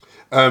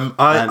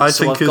I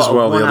so think I've as got a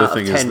well, the 1 other out of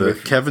thing is 10 that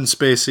review. Kevin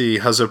Spacey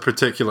has a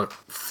particular...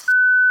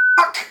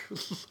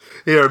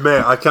 Here,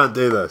 mate, I can't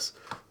do this.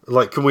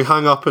 Like, can we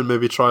hang up and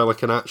maybe try,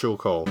 like, an actual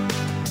call?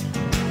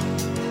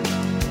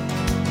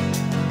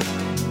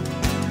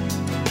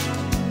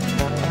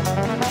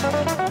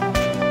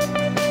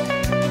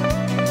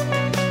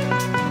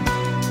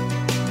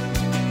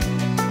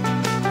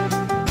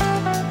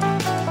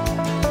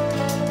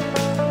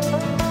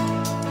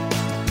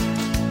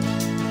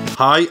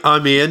 Hi,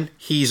 I'm Ian.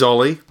 He's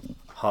Ollie.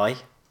 Hi.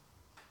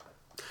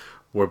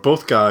 We're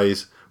both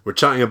guys. We're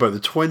chatting about the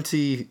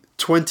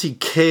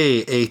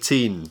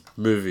 20K18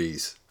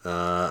 movies,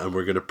 and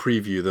we're going to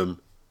preview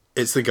them.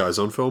 It's the Guys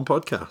on Film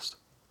podcast.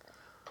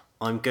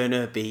 I'm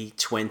gonna be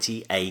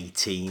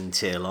 2018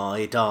 till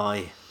I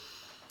die.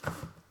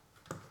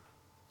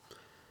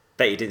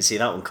 Bet you didn't see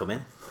that one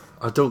coming.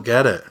 I don't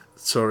get it.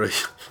 Sorry.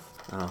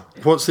 Oh.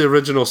 What's the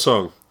original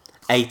song?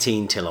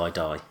 18 till I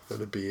die.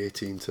 Gonna be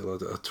 18 till I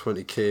die.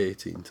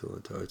 20K18 till I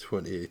die.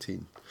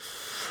 2018.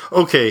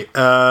 Okay.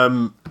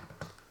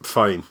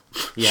 Fine.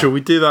 Yeah. Shall we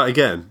do that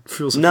again?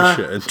 Feels like No. a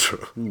shit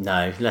intro.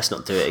 No, let's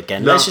not do it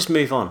again. No. Let's just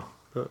move on.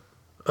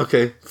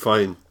 Okay.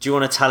 Fine. Do you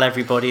want to tell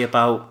everybody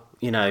about,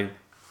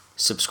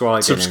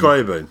 subscribing?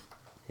 Subscribing.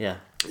 Yeah.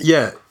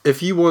 Yeah,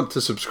 if you want to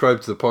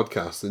subscribe to the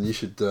podcast, then you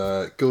should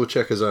go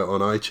check us out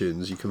on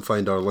iTunes. You can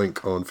find our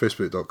link on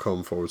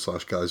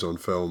facebook.com/guys on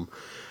film,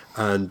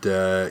 and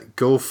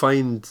go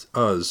find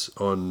us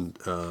on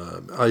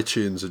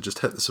iTunes and just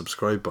hit the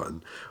subscribe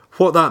button.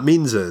 What that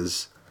means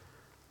is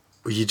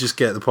you just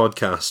get the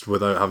podcast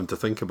without having to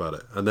think about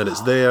it, and then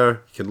it's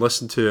there. You can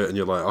listen to it, and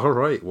you're like, all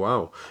right,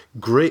 wow,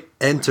 great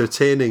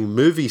entertaining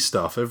movie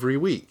stuff every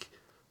week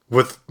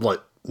with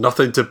like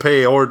nothing to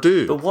pay or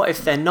do. But what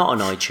if they're not on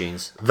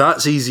iTunes?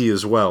 That's easy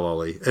as well,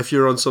 Ollie. If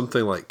you're on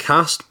something like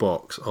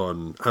Castbox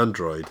on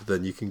Android,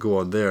 then you can go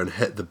on there and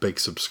hit the big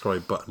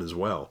subscribe button as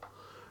well.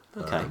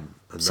 Okay.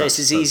 And So it's that's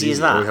as easy as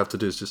All that? we have to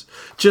do is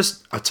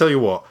just I tell you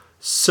what,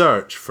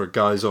 search for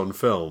Guys on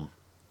Film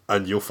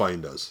and you'll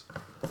find us.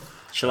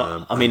 Shall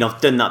I? I mean,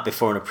 I've done that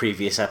before in a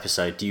previous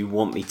episode. Do you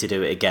want me to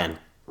do it again?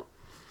 No.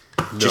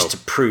 Just to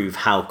prove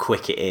how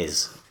quick it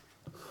is.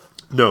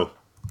 No.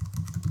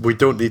 We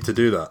don't need to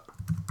do that.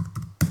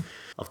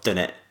 I've done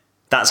it.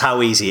 That's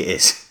how easy it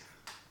is.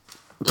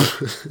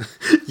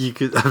 You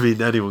could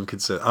anyone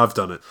could say I've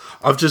done it.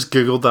 I've just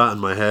Googled that in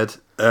my head.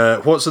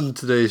 What's on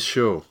today's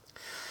show?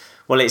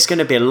 Well, it's going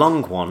to be a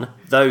long one.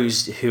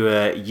 Those who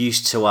are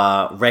used to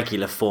our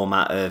regular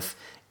format of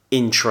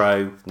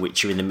intro,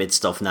 which you're in the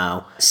midst of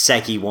now,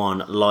 Seggy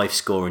 1, live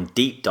score and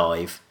deep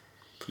dive,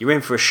 you're in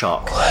for a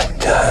shock. What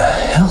the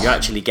hell? You're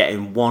actually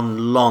getting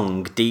one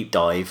long deep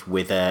dive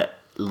with a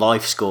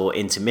live score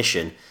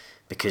intermission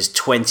because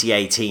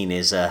 2018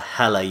 is a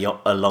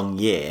long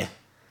year.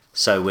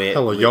 So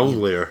Hello,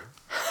 young Lear.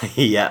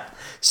 yeah.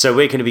 So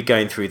we're going to be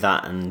going through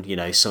that and,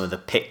 some of the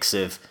picks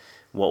of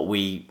what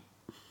we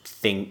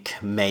think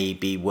may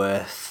be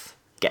worth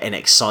getting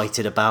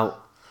excited about.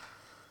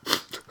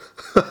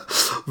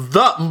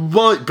 That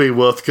might be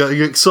worth getting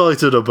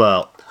excited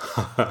about.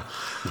 Yeah.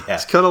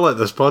 It's kind of like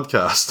this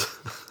podcast.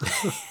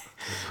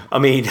 I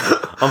mean,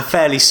 I'm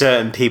fairly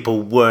certain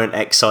people weren't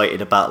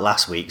excited about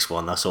last week's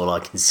one. That's all I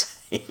can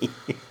say.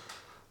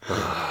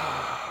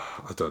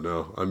 I don't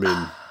know. I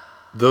mean,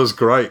 those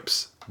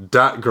gripes.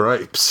 Dat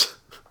gripes.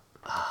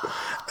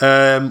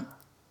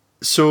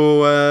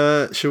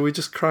 So, shall we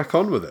just crack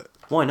on with it?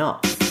 Why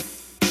not?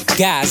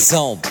 Guys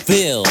on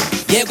Film.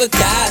 Yeah, we're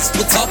guys,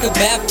 we'll talk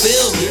about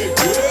film.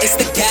 It's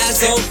the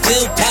Guys on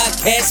Film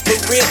podcast for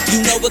real.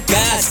 You know what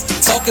guys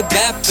talk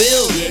about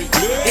film.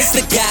 It's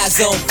the Guys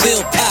on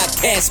Film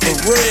podcast for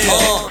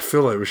real. I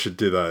feel like we should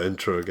do that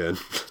intro again.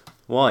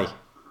 Why?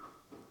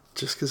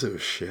 Just because it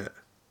was shit.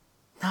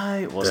 No,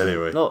 it wasn't.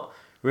 Anyway. Look,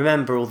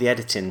 remember all the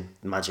editing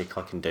magic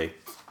I can do.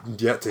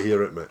 Yet to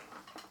hear it, mate.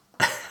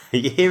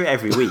 You hear it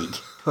every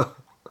week.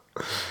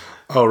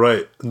 Oh,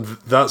 right.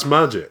 That's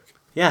magic.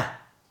 Yeah.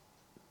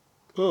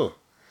 Oh.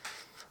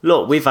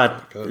 Look, we've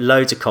had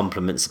loads of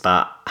compliments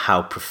about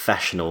how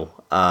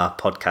professional our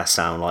podcasts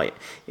sound like.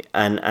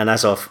 And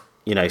as I've,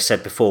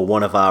 said before,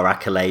 one of our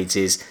accolades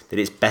is that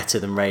it's better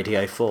than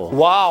Radio 4.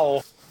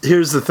 Wow.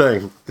 Here's the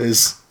thing,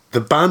 is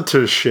the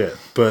banter's shit,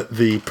 but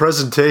the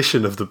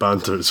presentation of the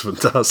banter is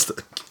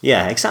fantastic.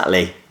 Yeah,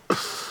 exactly.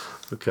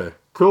 Okay.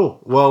 Cool.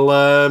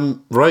 Well,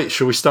 right,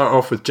 shall we start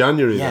off with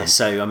January Yeah, then?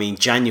 so,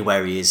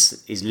 January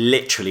is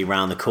literally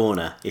round the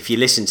corner. If you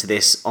listen to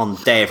this on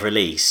day of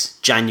release,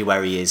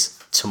 January is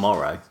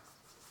tomorrow.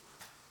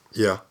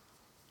 Yeah.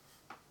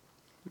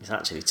 It's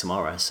actually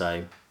tomorrow,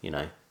 so,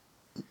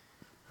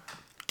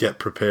 Get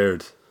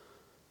prepared.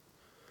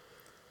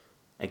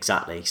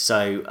 Exactly.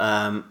 So,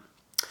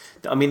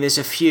 there's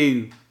a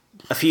few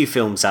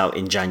films out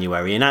in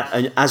January, and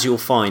as you'll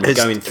find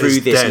going through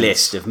it's this dense.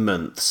 list of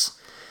months,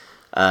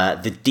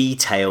 the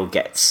detail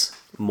gets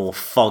more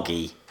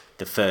foggy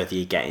the further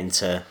you get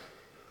into,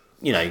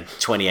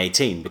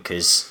 2018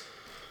 because,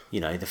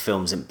 the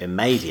films haven't been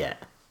made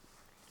yet.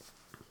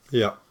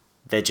 Yeah.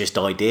 They're just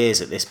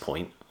ideas at this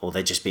point, or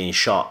they're just being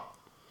shot.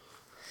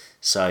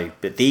 So,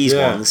 but these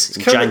ones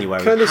in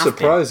January kind of have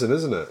surprising,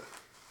 isn't it?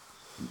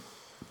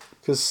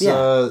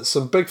 Because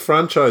some big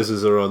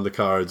franchises are on the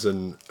cards,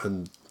 and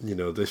you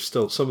know, they've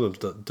still, some of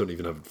them don't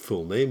even have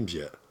full names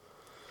yet.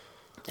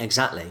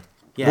 Exactly.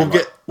 Yeah,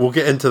 we'll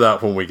get into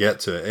that when we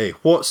get to it. Hey,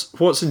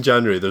 what's in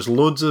January? There's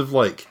loads of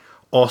like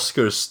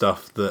Oscars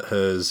stuff that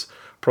has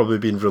probably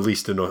been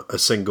released in a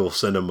single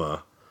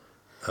cinema,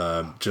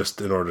 just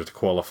in order to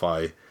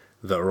qualify,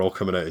 that are all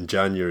coming out in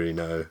January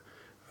now.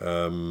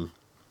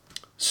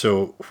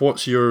 So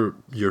what's your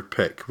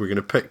pick? We're going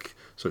to pick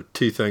sort of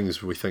 2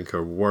 things we think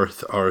are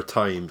worth our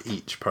time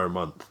each per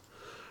month.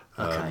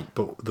 Okay.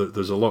 But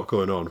there's a lot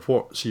going on.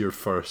 What's your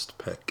first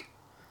pick?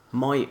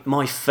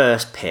 My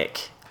first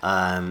pick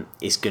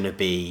is going to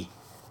be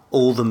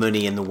All the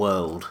Money in the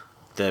World,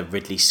 the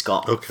Ridley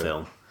Scott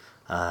film.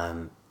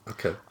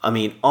 Okay. I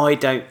mean, I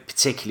don't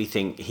particularly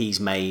think he's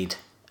made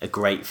a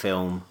great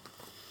film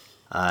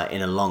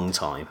in a long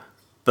time,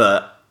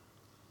 but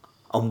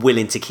I'm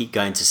willing to keep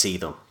going to see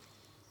them.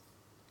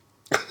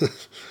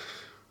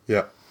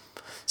 Yeah.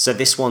 So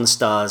this one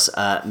stars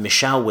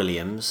Michelle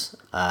Williams,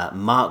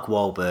 Mark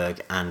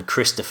Wahlberg, and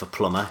Christopher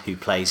Plummer, who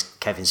plays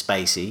Kevin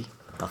Spacey,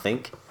 I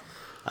think.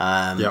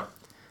 Yeah.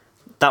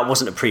 That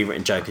wasn't a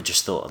pre-written joke, I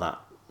just thought of that,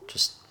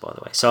 just by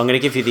the way. So I'm going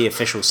to give you the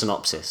official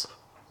synopsis.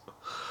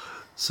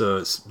 So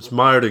it's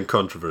mired in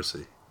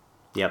controversy.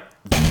 Yep.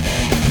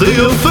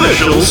 The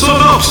official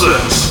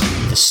synopsis.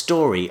 The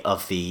story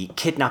of the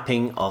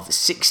kidnapping of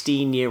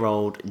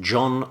 16-year-old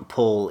John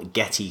Paul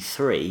Getty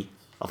III,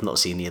 I've not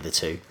seen the other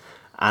two,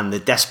 and the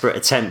desperate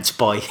attempt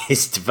by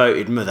his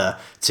devoted mother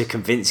to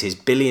convince his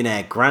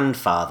billionaire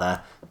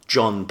grandfather,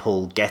 John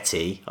Paul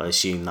Getty, I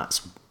assume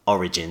that's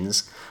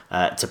Origins,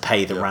 to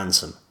pay the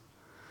ransom.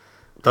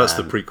 That's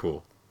the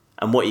prequel.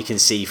 And what you can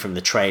see from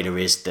the trailer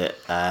is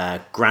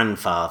that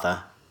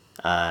grandfather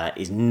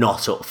is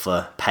not up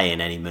for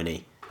paying any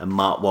money. And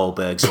Mark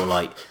Wahlberg's all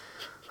like,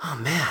 oh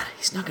man,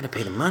 he's not going to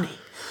pay the money.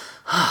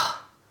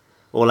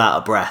 All out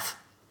of breath.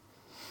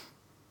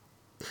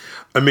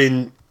 I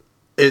mean,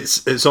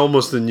 it's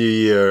almost the new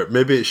year.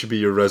 Maybe it should be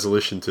your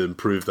resolution to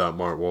improve that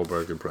Mark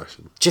Wahlberg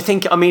impression. Do you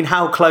think, I mean,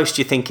 how close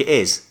do you think it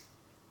is?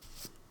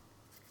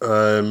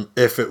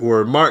 If it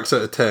were marks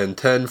out of 10,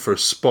 10 for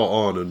spot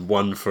on and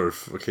 1 for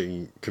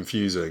fucking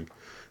confusing.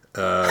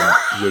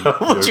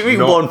 What do you mean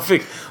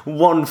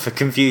one for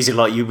confusing,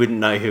 like you wouldn't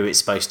know who it's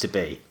supposed to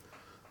be?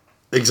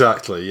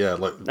 Exactly, yeah.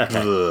 Like,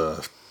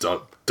 Okay.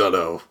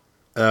 dunno.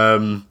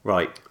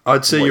 Right.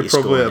 I'd say What you're you probably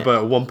scoring at it?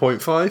 about a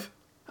 1.5.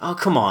 Oh,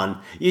 come on.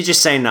 You're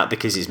just saying that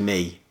because it's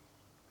me.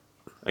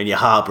 And you're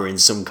harbouring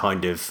some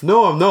kind of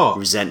No, I'm not.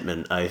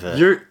 resentment over...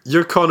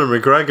 Your Conor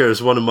McGregor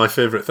is one of my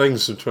favourite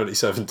things from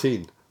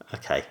 2017.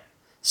 Okay.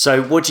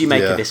 So what do you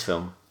make Yeah. of this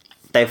film?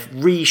 They've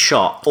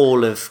reshot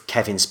all of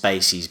Kevin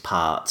Spacey's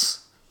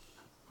parts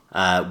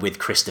with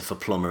Christopher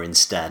Plummer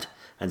instead.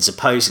 And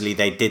supposedly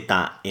they did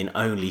that in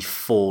only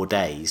 4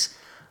 days.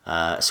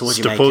 So what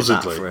do you make of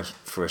Supposedly. that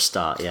for a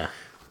start? Yeah.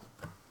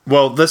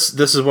 Well, this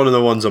is one of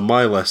the ones on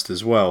my list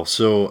as well.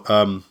 So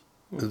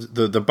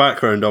the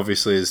background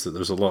obviously is that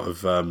there's a lot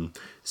of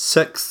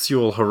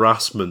sexual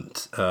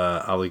harassment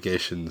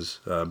allegations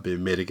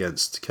being made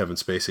against Kevin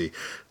Spacey.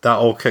 That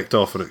all kicked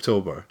off in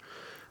October.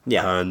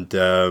 Yeah.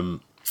 And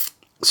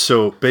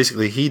so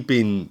basically he'd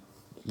been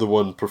the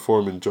one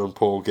performing John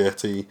Paul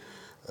Getty,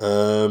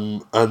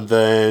 and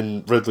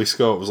then Ridley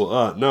Scott was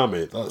like, nah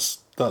mate,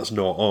 that's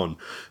not on.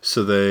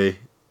 So they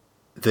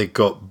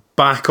got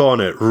back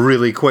on it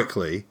really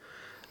quickly.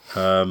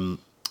 And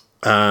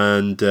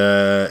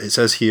it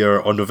says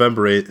here, on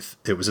November 8th,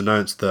 it was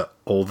announced that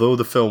although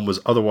the film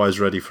was otherwise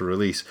ready for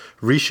release,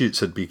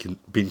 reshoots had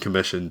been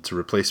commissioned to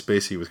replace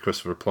Spacey with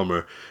Christopher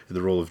Plummer in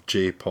the role of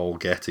J. Paul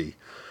Getty.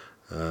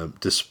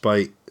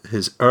 Despite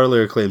his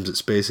earlier claims that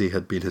Spacey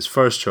had been his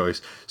first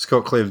choice,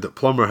 Scott claimed that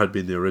Plummer had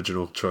been the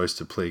original choice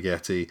to play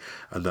Getty,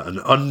 and that an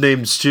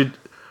unnamed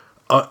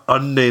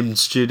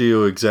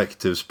studio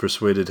executives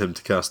persuaded him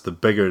to cast the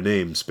bigger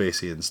name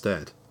Spacey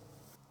instead.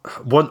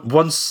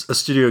 Once a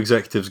studio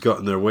executive's got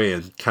in their way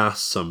and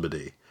cast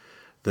somebody,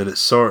 then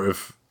it's sort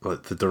of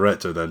like the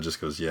director then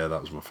just goes, yeah,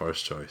 that was my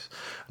first choice.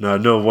 Now I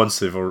know once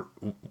they've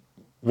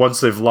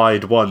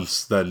lied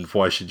once, then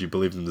why should you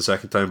believe them the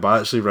second time? But I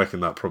actually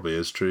reckon that probably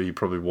is true. He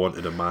probably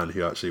wanted a man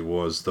who actually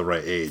was the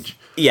right age.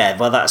 Yeah,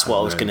 well, that's what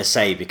I was going to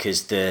say,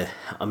 because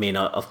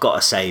I've got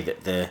to say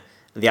that the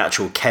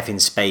actual Kevin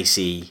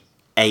Spacey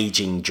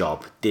aging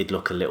job did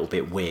look a little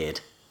bit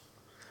weird.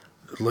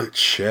 It looked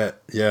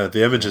shit. Yeah,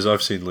 the images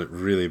I've seen look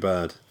really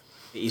bad.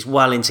 He's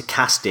well into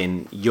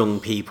casting young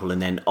people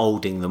and then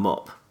olding them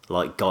up,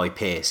 like Guy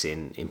Pearce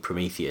in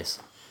Prometheus.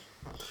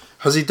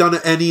 Has he done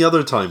it any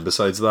other time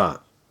besides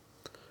that?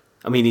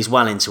 I mean, he's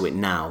well into it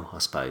now, I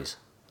suppose.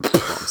 That's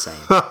what I'm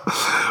saying.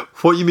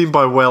 What you mean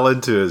by well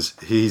into is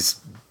he's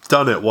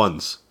done it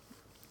once.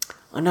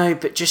 I know,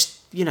 but just,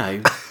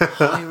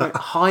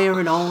 hire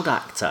an old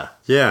actor.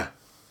 Yeah.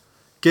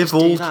 Give Just do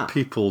old that.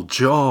 people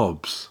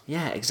jobs.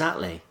 Yeah,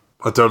 exactly.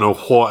 I don't know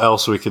what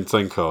else we can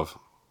think of.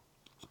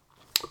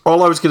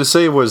 All I was going to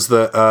say was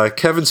that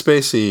Kevin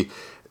Spacey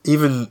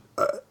even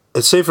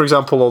say for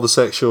example all the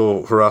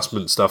sexual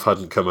harassment stuff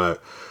hadn't come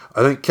out,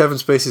 I think Kevin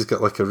Spacey's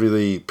got like a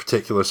really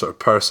particular sort of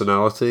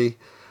personality.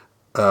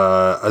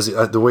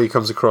 The way he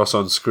comes across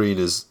on screen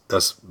is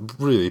that's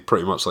really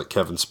pretty much like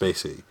Kevin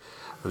Spacey,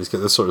 and he's got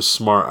this sort of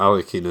smart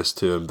aleckiness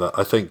to him that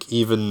I think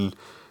even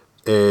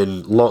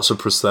in lots of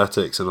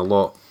prosthetics and a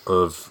lot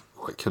of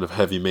like kind of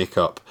heavy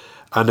makeup,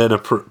 and in a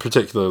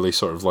particularly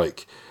sort of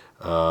like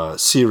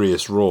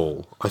serious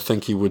role, I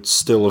think he would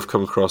still have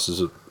come across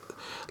as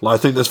I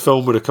think this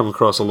film would have come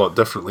across a lot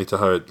differently to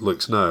how it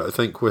looks now. I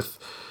think with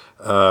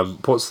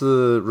what's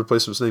the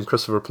replacement's name?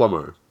 Christopher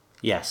Plummer.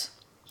 Yes.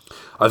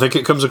 I think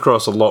it comes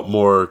across a lot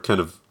more kind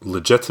of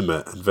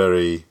legitimate and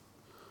very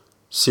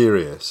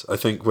serious. I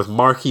think with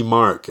Marky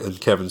Mark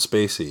and Kevin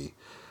Spacey,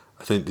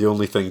 I think the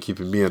only thing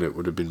keeping me in it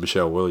would have been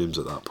Michelle Williams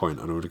at that point,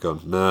 and I would have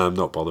gone, nah, I'm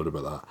not bothered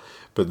about that.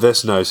 But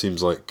this now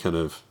seems like kind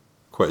of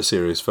quite a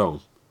serious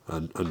film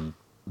and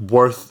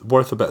worth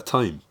a bit of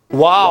time.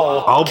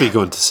 Wow. I'll be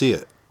going to see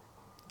it.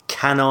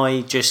 Can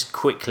I just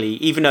quickly,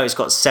 even though it's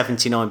got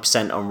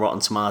 79% on Rotten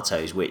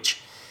Tomatoes,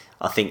 which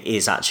I think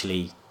is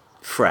actually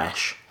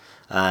fresh,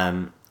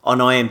 on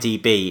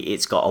IMDb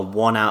it's got a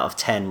 1 out of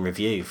 10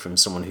 review from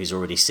someone who's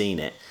already seen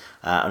it.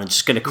 And I'm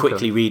just going to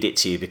quickly read it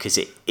to you because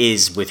it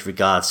is with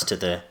regards to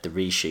the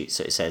reshoot.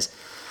 So it says,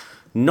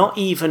 not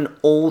even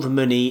all the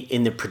money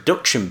in the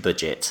production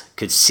budget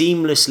could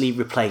seamlessly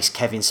replace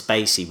Kevin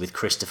Spacey with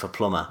Christopher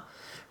Plummer.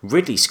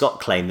 Ridley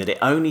Scott claimed that it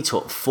only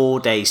took 4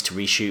 days to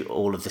reshoot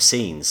all of the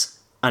scenes,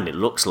 and it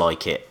looks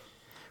like it.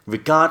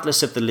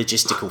 Regardless of the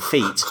logistical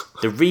feat,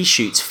 the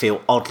reshoots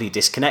feel oddly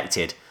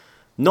disconnected,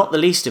 not the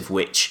least of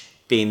which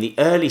being the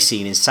early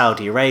scene in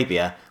Saudi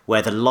Arabia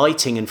where the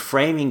lighting and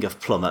framing of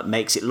Plummer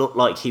makes it look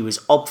like he was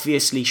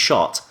obviously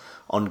shot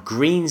on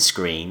green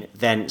screen,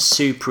 then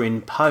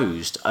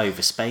superimposed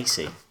over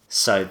Spacey.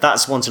 So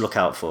that's one to look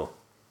out for.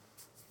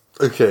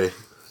 Okay,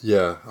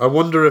 yeah. I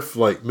wonder if,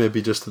 like,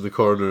 maybe just in the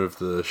corner of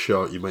the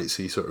shot you might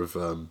see sort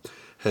of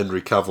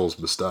Henry Cavill's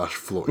moustache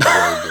floating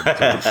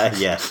around.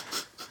 Yeah.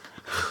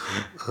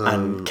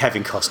 And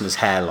Kevin Costner's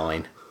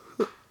hairline.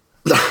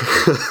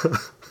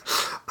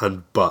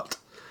 And butt.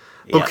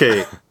 Yeah.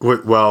 Okay,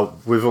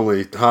 well, we've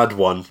only had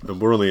one, and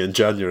we're only in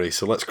January,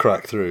 so let's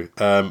crack through.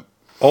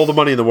 All the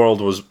Money in the World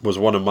was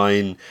one of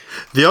mine.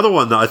 The other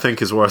one that I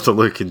think is worth a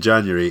look in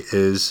January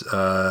is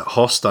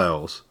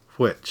Hostiles,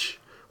 which,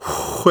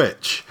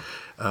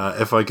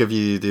 if I give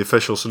you the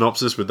official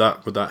synopsis, would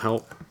that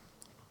help?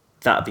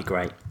 That'd be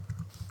great.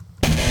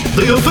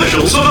 The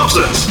official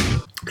synopsis.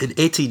 In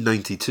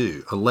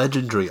 1892, a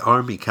legendary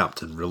army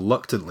captain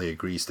reluctantly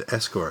agrees to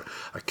escort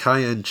a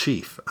Cayenne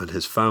chief and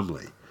his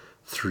family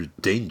through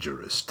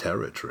dangerous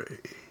territory.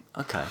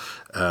 Okay.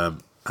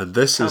 And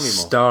this Tell is me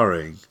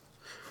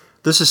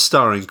more.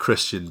 starring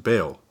Christian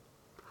Bale,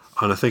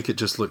 and I think it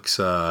just looks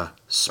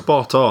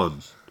spot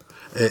on.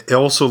 It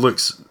also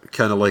looks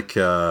kind of like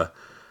a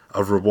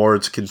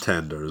rewards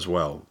contender as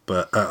well.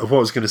 But what I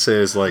was going to say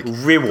is like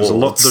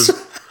Rewards.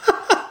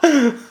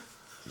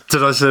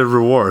 Did I say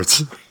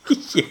rewards?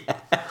 Yeah.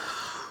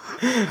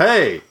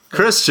 Hey,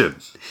 Christian,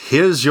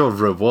 here's your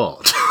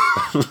reward.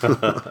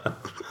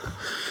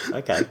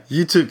 Okay.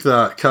 You took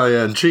that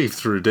Cayenne chief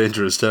through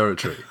dangerous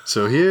territory,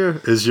 so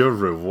here is your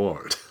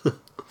reward.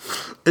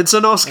 It's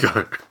an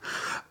Oscar.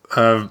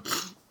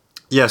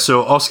 Yeah,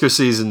 so Oscar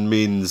season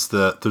means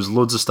that there's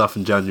loads of stuff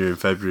in January and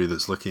February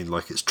that's looking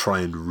like it's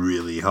trying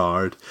really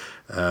hard.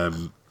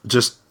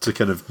 Just to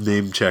kind of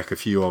name check a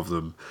few of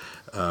them,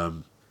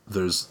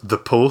 there's The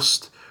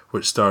Post,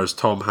 which stars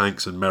Tom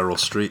Hanks and Meryl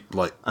Streep.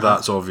 Like,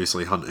 that's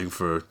obviously hunting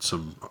for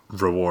some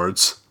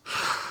rewards.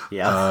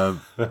 Yeah.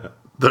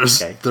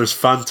 There's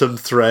Phantom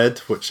Thread,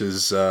 which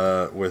is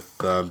with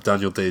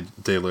Daniel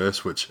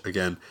Day-Lewis, which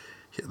again,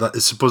 that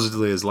is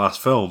supposedly his last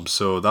film,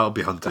 so that'll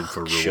be hunting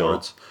for rewards.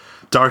 Sure.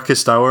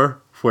 Darkest Hour,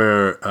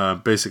 where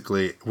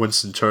basically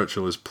Winston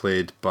Churchill is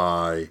played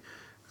by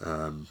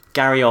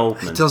Gary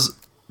Oldman. He does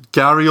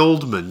Gary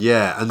Oldman,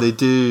 yeah, and they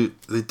do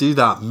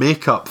that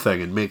makeup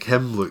thing and make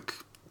him look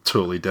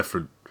totally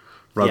different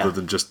rather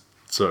than just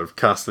sort of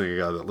casting a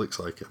guy that looks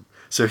like him.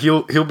 So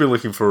he'll be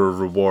looking for a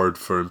reward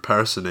for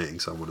impersonating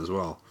someone as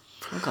well.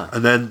 Okay.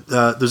 And then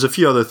there's a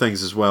few other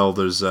things as well.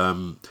 There's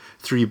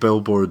 3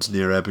 Billboards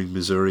Near Ebbing,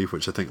 Missouri,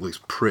 which I think looks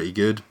pretty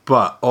good.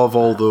 But of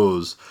all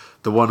those,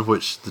 the one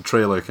which the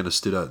trailer kind of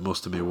stood out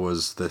most to me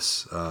was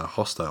this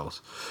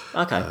Hostiles.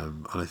 Okay.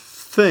 And I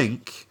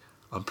think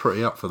I'm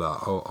pretty up for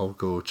that. I'll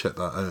go check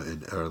that out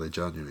in early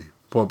January.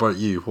 What about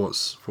you?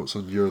 What's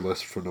on your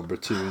list for number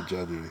 2 in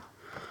January?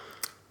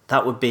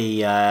 That would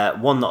be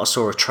one that I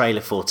saw a trailer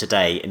for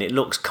today, and it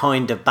looks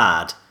kind of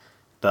bad,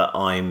 but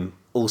I'm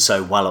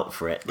also well up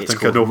for it. It's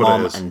called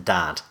Mom and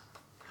Dad.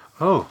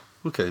 Oh,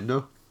 okay, no.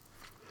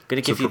 I'm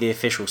going to give you the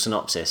official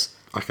synopsis.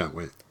 I can't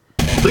wait.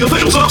 The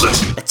official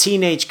synopsis. A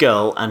teenage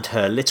girl and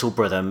her little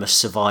brother must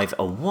survive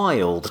a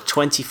wild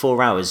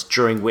 24 hours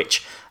during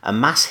which a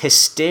mass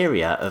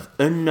hysteria of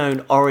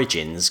unknown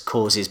origins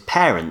causes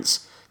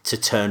parents to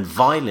turn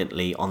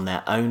violently on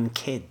their own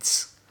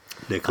kids.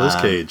 Nicolas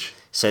Cage.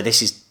 So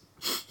this is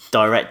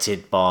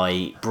directed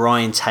by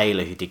Brian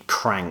Taylor, who did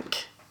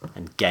Crank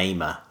and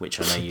Gamer, which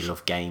I know you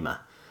love Gamer.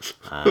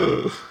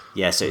 So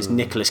it's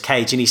Nicolas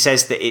Cage, and he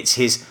says that it's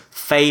his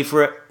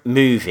favourite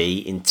movie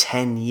in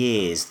 10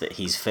 years that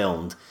he's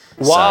filmed.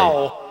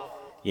 Wow.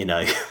 So,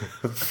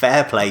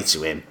 fair play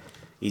to him.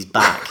 He's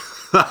back.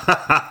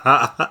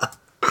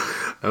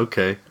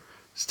 Okay.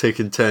 It's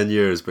taken 10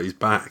 years, but he's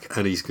back,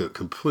 and he's got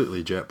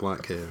completely jet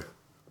black hair.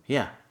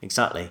 Yeah,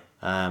 exactly.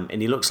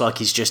 And he looks like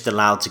he's just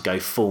allowed to go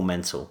full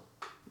mental.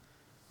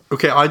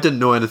 Okay, I didn't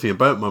know anything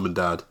about Mum and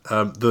Dad.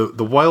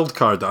 The wild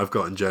card that I've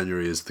got in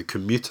January is The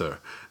Commuter.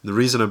 And the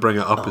reason I bring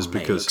it up is Mate, it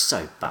because... looks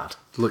so bad.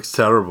 It looks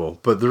terrible.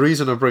 But the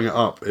reason I bring it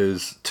up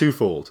is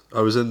twofold.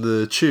 I was in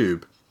the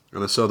tube,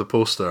 and I saw the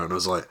poster, and I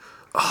was like,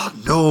 oh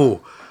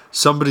no!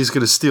 Somebody's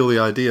going to steal the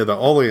idea that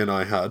Ollie and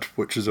I had,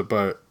 which is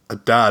about a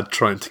dad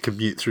trying to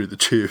commute through the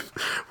tube,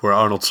 where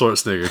Arnold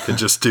Schwarzenegger can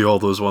just do all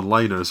those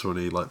one-liners when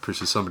he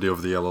pushes somebody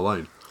over the yellow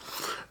line.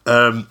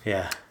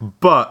 Yeah.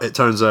 But it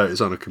turns out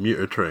it's on a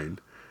commuter train,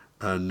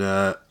 and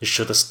You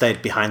should have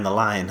stayed behind the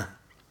line.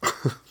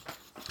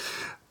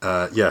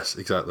 yes,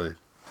 exactly.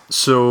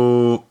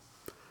 So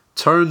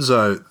turns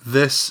out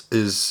this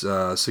is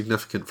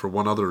significant for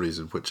one other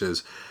reason, which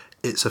is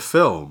it's a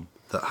film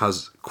that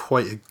has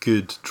quite a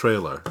good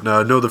trailer. Now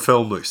I know the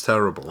film looks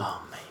terrible.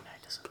 Oh, mate, no,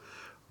 it doesn't.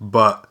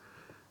 But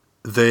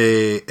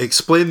they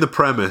explain the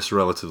premise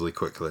relatively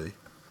quickly,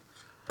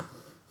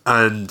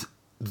 and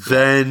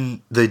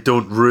then they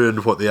don't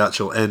ruin what the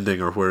actual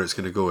ending or where it's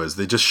going to go is.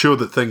 They just show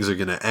that things are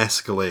going to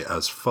escalate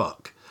as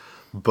fuck.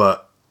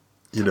 But,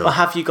 Well,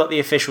 have you got the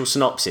official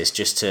synopsis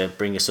just to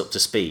bring us up to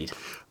speed?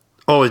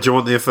 Ollie, do you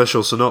want the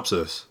official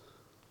synopsis?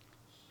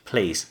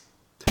 Please.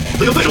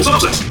 The official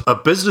synopsis. A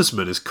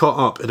businessman is caught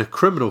up in a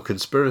criminal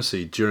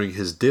conspiracy during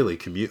his daily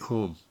commute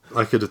home.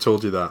 I could have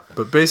told you that.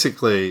 But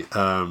basically,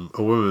 a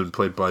woman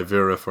played by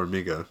Vera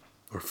Farmiga,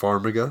 or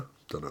Farmiga,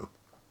 don't know,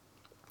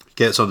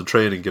 gets on the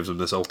train and gives him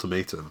this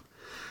ultimatum.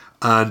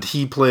 And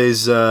he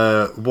plays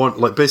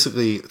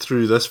basically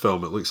through this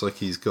film, it looks like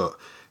he's got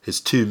his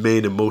two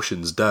main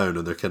emotions down,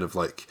 and they're kind of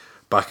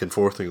back and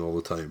forthing all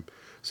the time.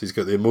 So he's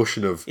got the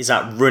emotion of... Is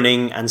that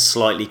running and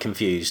slightly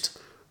confused?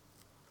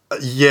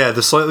 Yeah,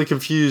 the slightly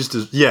confused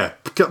is... Yeah,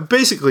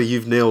 basically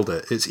you've nailed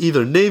it. It's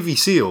either Navy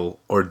SEAL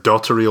or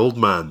dottery old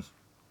man.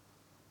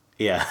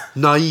 Yeah.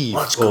 Naive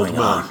What's old going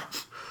man.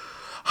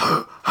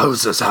 on?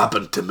 How's this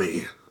happened to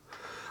me?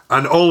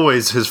 And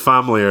always his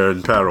family are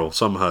in peril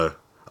somehow.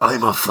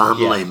 I'm a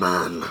family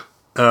man.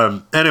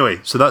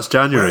 Anyway, so that's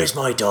January. Where's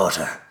my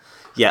daughter?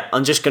 Yeah,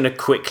 I'm just going to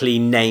quickly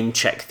name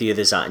check the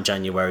others out in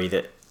January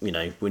that,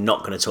 we're not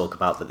going to talk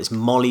about. But there's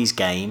Molly's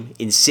Game,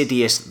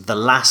 Insidious, The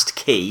Last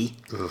Key.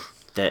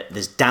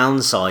 There's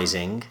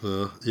Downsizing.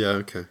 Yeah,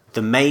 okay.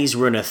 The Maze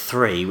Runner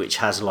 3, which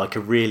has a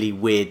really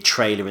weird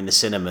trailer in the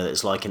cinema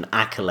that's like an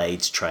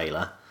Accolades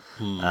trailer.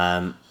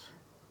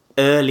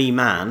 Early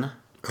Man,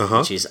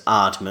 which is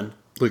Aardman.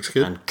 Looks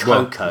good. And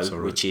Coco, Well,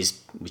 right. which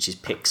is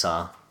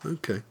Pixar.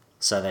 Okay.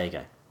 So there you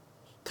go.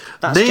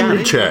 That's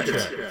Name January. check.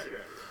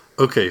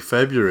 Okay,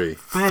 February.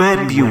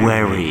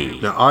 February.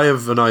 Now, I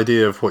have an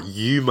idea of what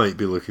you might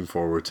be looking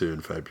forward to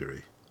in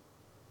February.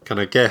 Can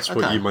I guess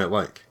what Okay. you might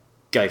like?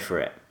 Go for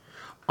it.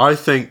 I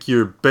think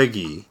your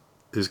biggie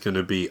is going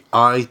to be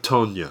I,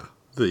 Tonya,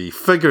 the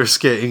figure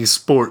skating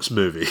sports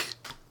movie.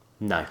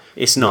 No,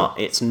 it's not.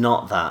 It's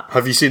not that.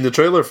 Have you seen the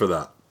trailer for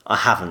that? I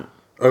haven't.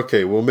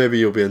 Okay, well maybe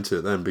you'll be into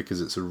it then, because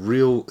it's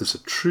a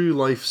true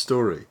life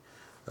story.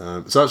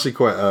 It's actually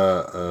quite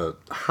a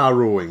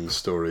harrowing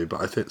story,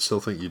 but I still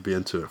think you'd be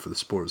into it for the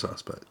sports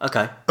aspect.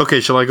 Okay, Okay,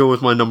 shall I go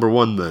with my number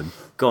one then?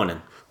 go on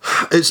then.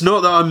 It's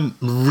not that I'm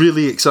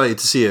really excited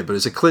to see it, but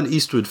it's a Clint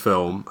Eastwood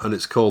film, and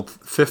it's called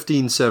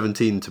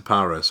 1517 to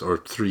Paris, or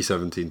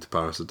 317 to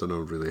Paris. I don't know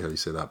really how you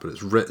say that, but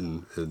it's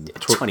written in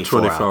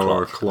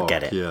 24-hour clock. I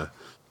get it. Yeah.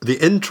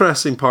 The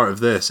interesting part of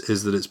this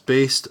is that it's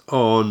based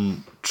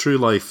on true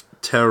life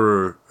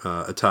terror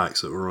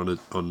attacks that were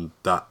on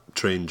that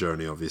train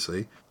journey,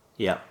 obviously.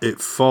 Yeah. It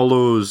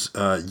follows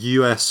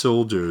US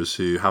soldiers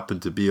who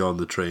happen to be on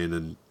the train,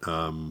 and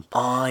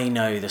I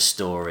know the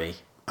story.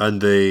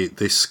 they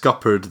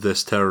scuppered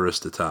this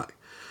terrorist attack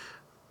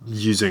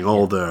using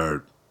all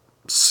their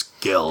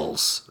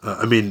skills.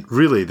 I mean,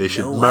 really, they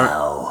should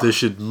they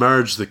should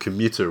merge The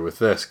Commuter with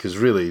this, because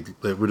really,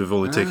 it would have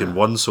only taken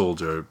one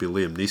soldier. It'd be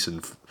Liam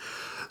Neeson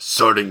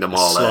sorting them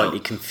all Slightly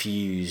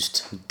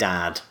confused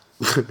dad.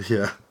 out.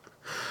 Yeah.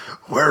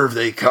 Where have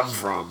they come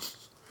from?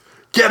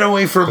 Get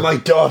away from my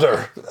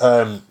daughter!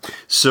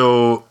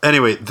 So,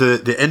 anyway,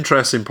 the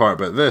interesting part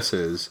about this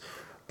is,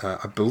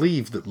 I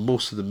believe that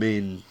most of the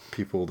main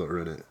people that are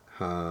in it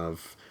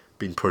have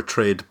been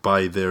portrayed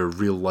by their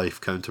real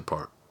life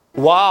counterpart.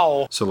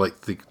 Wow. So,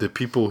 the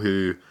people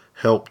who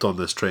helped on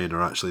this train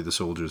are actually the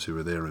soldiers who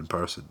were there in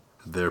person.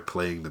 They're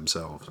playing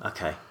themselves.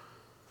 Okay.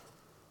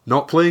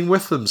 Not playing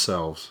with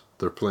themselves,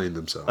 they're playing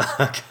themselves.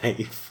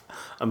 Okay.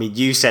 I mean,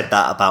 you said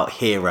that about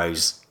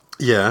Heroes.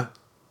 Yeah.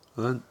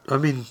 I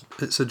mean,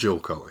 it's a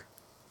joke, Ollie.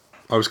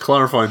 I was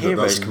clarifying that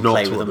Heroes that's can not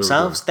play what with they were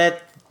themselves.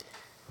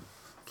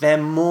 They're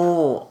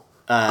more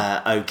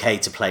okay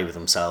to play with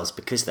themselves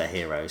because they're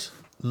heroes.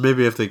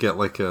 Maybe if they get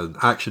like an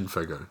action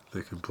figure,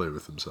 they can play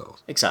with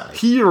themselves. Exactly.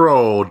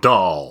 Hero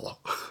doll.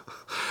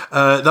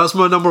 That's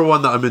my number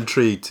one that I'm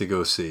intrigued to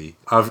go see.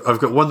 I've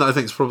got one that I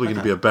think is probably going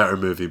to be a better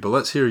movie, but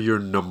let's hear your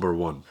number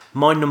one.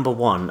 My number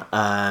one.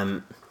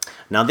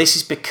 Now this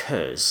is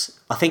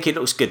because I think it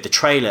looks good. The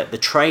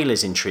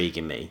trailer's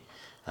intriguing me.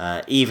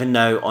 Even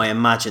though I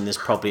imagine there's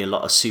probably a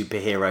lot of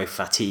superhero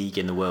fatigue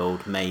in the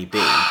world,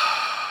 maybe.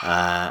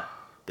 But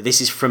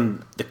this is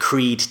from the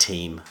Creed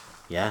team.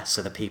 Yeah,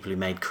 so the people who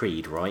made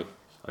Creed, right?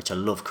 Which I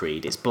love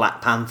Creed. It's Black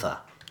Panther.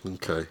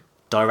 Okay.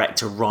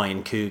 Director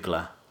Ryan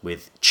Coogler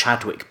with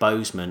Chadwick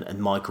Boseman and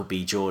Michael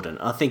B. Jordan.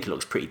 I think it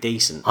looks pretty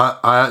decent.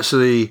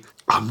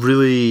 I'm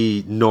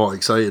really not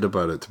excited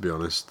about it, to be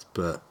honest.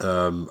 But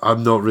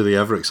I'm not really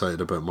ever excited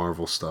about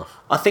Marvel stuff.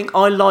 I think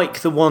I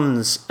like the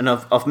ones, and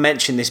I've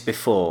mentioned this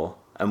before,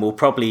 and we'll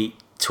probably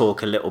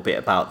talk a little bit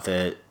about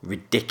the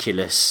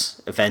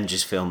ridiculous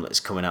Avengers film that's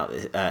coming out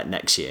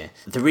next year.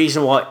 The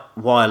reason why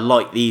I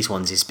like these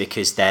ones is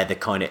because they're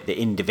the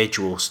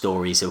individual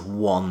stories of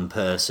one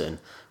person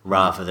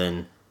rather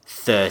than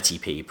 30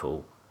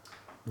 people.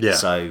 Yeah.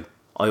 So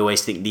I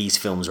always think these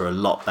films are a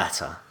lot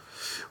better.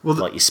 Well,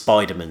 like your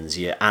Spider-Mans,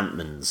 your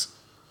Ant-Mans.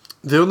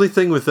 The only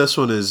thing with this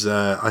one is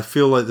I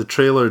feel like the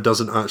trailer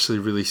doesn't actually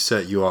really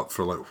set you up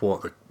for like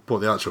what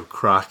the actual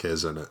crack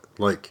is in it.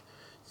 Like,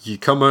 you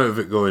come out of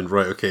it going,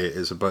 right, okay,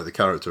 it's about the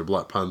character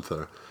Black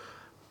Panther,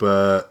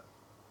 but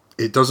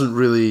it doesn't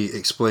really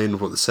explain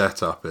what the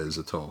setup is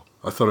at all.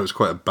 I thought it was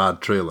quite a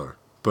bad trailer,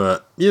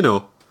 but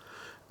it'll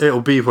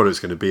be what it's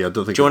going to be. I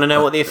don't think. Do you want to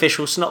know what the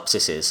official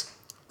synopsis is?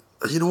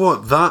 You know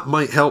what? That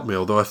might help me,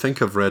 although I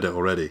think I've read it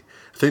already.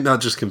 I think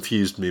that just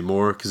confused me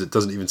more because it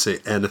doesn't even say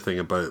anything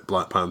about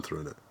Black Panther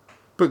in it.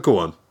 But go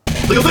on.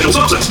 The official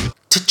synopsis.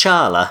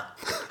 T'Challa,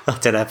 I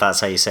don't know if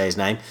that's how you say his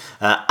name,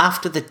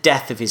 after the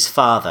death of his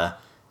father,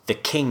 the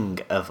King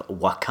of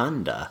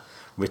Wakanda,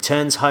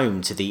 returns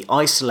home to the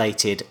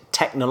isolated,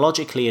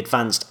 technologically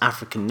advanced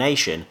African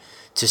nation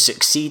to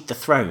succeed the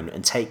throne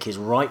and take his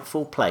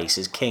rightful place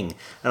as king.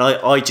 And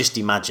I just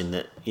imagine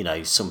that,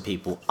 some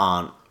people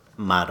aren't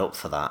mad up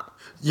for that.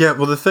 Yeah,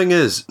 well, the thing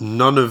is,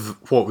 none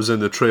of what was in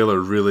the trailer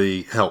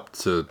really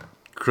helped to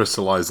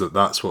crystallise that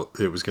that's what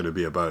it was going to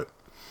be about.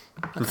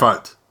 Okay. In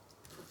fact,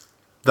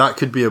 that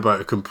could be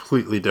about a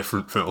completely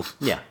different film.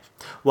 Yeah.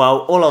 Well,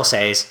 all I'll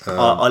say is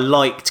I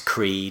liked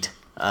Creed,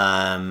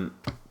 so...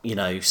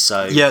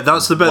 Yeah,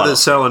 that's the bit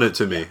that's selling it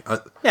to me.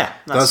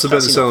 That's the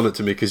bit that's selling it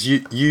to me, because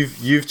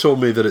you've told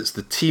me that it's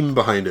the team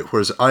behind it,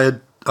 whereas I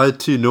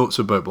had two notes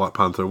about Black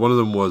Panther. One of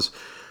them was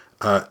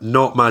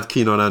not mad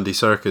keen on Andy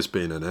Serkis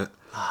being in it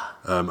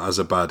as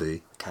a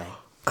baddie. Okay.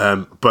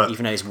 But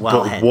even though he's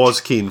but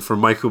was keen for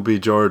Michael B.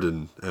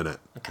 Jordan in it.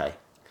 Okay.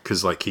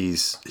 Because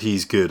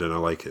he's good and I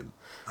like him.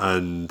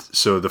 And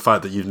so the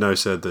fact that you've now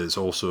said that it's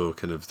also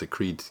kind of the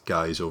Creed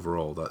guys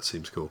overall, that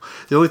seems cool.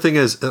 The only thing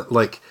is, I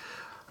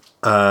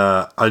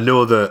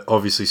know that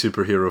obviously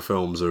superhero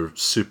films are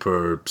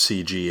super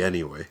CG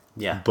anyway.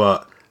 Yeah.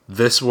 But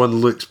this one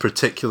looks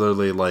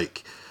particularly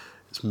like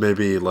it's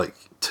maybe like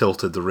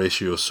tilted the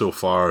ratio so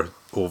far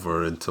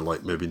over into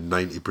like maybe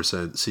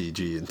 90%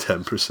 CG and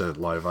 10%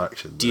 live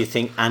action. Do you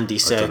think Andy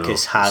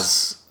Serkis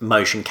has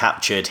motion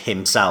captured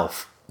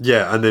himself?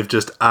 Yeah, and they've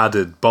just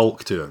added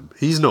bulk to him.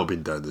 He's not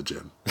been down the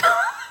gym.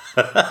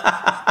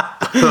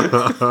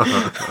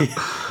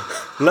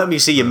 Let me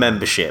see your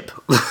membership.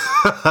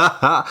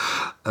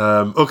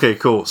 Okay,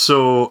 cool.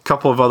 So, a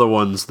couple of other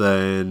ones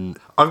then.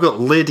 I've got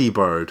Lady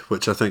Bird,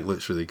 which I think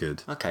looks really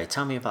good. Okay,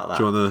 tell me about that.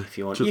 Do you want if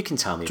you want, you can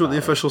tell me. Do you want the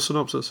official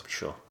synopsis?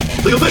 Sure.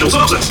 The official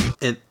synopsis.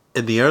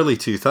 In the early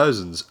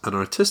 2000s, an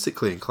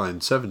artistically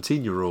inclined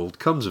 17-year-old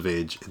comes of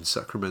age in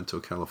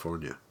Sacramento,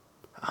 California.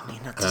 I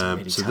mean, that doesn't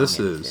really so tell this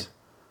me is anything.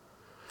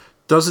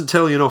 Doesn't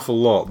tell you an awful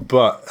lot,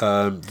 but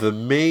the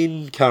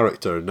main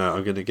character, now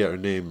I'm going to get her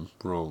name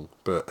wrong,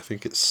 but I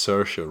think it's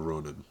Saoirse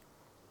Ronan.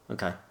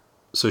 Okay.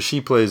 So she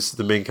plays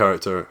the main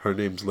character. Her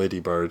name's Lady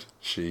Bird.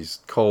 She's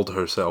called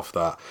herself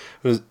that.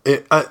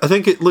 I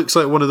think it looks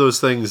like one of those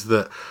things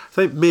that I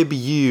think maybe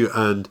you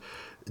and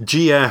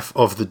GF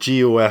of the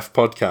GOF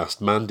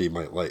podcast, Mandy,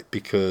 might like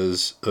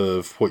because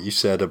of what you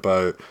said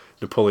about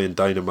Napoleon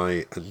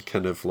Dynamite and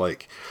kind of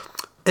like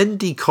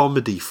indie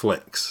comedy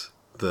flicks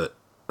that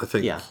I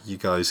think you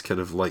guys kind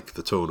of like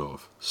the tone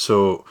of.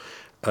 So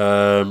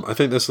I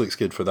think this looks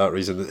good for that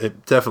reason.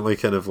 It definitely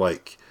kind of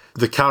like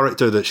the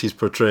character that she's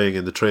portraying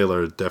in the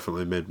trailer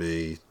definitely made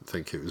me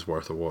think it was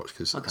worth a watch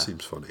because it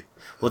seems funny.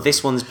 Well,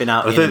 this one's been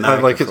out in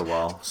America for a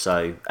while,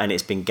 so and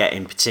it's been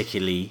getting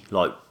particularly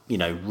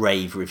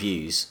rave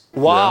reviews.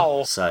 Wow.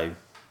 Yeah. So,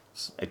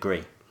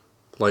 agree.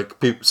 Like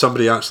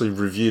somebody actually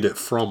reviewed it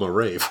from a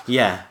rave.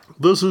 Yeah.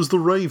 This is the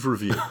rave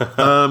review.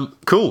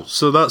 Cool.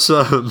 So that's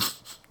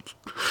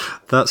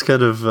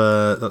kind of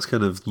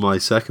my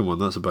second one.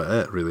 That's about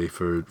it really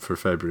for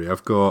February.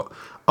 I've got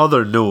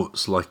other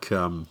notes like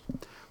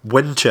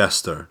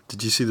Winchester.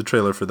 Did you see the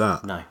trailer for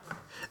that? No.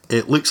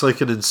 It looks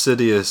like an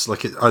Insidious.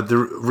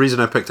 The reason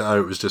I picked it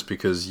out was just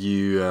because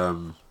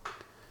you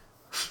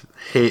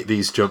hate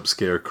these jump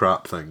scare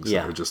crap things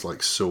Yeah. that are just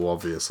like so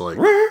obvious, like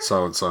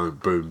silent,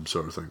 silent, boom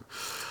sort of thing.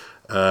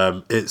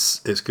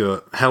 It's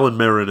got Helen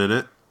Mirren in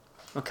it,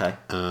 Okay.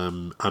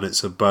 and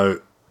it's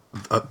about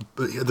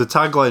the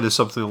tagline is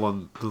something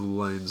along the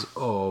lines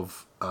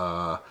of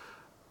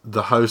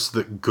the house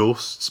that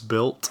ghosts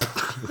built.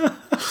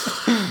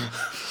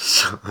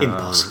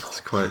 Impossible.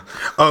 It's quite.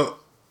 Oh,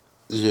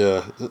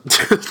 yeah,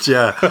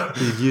 yeah.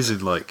 You're using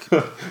like.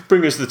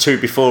 Bring us the 2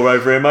 before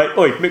over here, mate.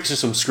 Oi, mix us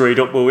some screed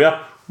up, will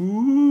ya?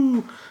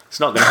 Ooh. It's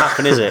not going to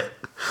happen, is it?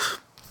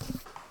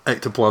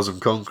 Ectoplasm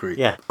concrete.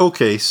 Yeah.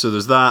 Okay, so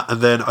there's that,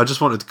 and then I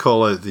just wanted to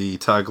call out the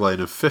tagline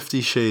of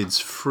 50 Shades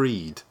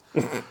Freed.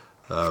 It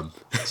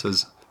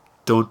says,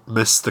 "Don't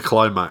miss the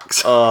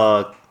climax."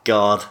 Oh,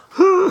 God.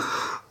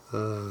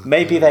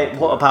 Maybe they...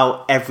 What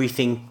about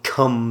everything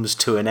comes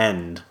to an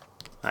end?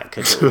 That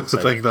could I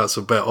also... think that's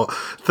a bit.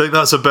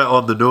 That's a bit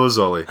on the nose,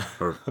 Ollie.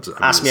 Or,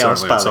 Ask me how to certainly on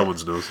spell it.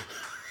 someone's nose.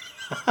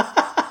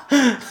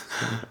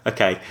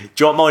 Okay.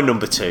 Do you want my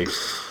number 2?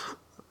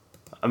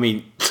 I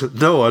mean...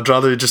 No, I'd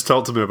rather you just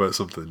talk to me about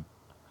something.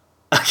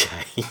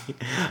 Okay.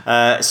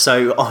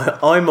 So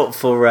I'm up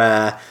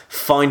for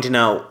finding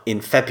out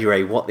in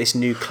February what this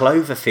new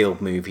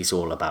Cloverfield movie's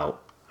all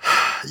about.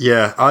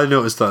 Yeah, I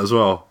noticed that as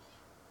well.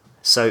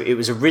 So it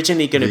was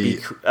originally going to be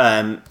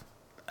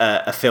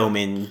a film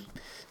in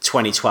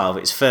 2012. It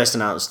was first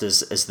announced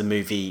as the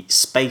movie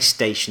Space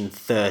Station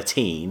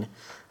 13,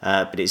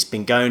 but it's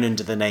been going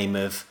under the name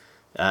of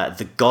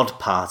The God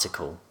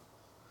Particle.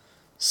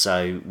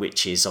 So,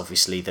 which is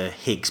obviously the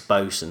Higgs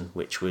boson,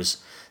 which was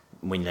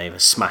when they were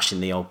smashing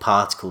the old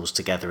particles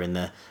together in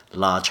the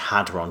Large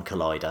Hadron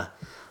Collider.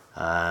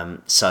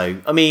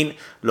 So, I mean,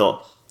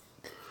 look,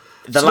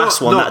 the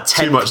last one not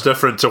that too much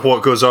different to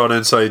what goes on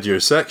inside your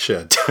sex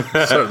shed.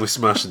 Certainly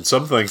smashing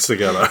some things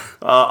together.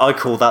 I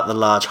call that the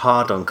Large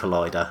Hadron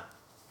Collider.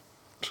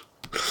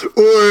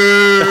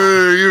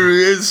 Oi, here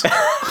he is.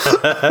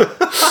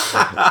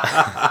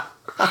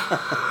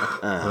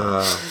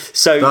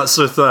 So That's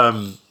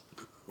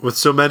with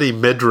so many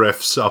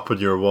midriffs up on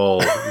your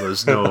wall.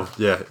 There's no,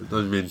 yeah.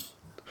 I mean,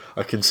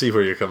 I can see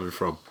where you're coming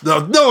from. No,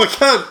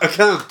 I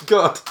can't.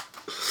 God.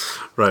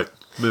 Right,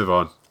 move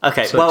on.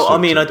 okay, Sex well, I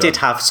jokes mean, are I did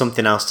done. have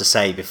something else to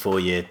say before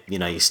you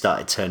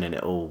started turning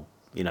it all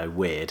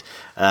weird.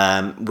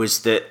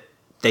 Was that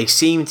they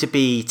seem to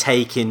be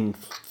taking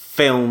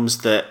films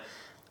that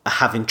are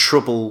having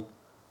trouble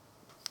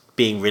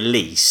being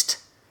released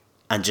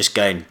and just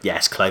going,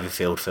 yes,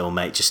 Cloverfield film,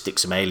 mate, just stick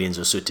some aliens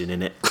or something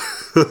in it.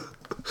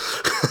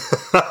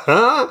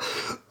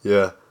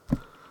 Yeah.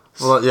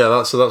 Well, yeah.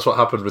 That's what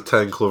happened with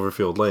 10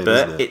 Cloverfield Lane,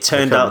 But isn't it? it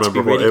turned I can't out to be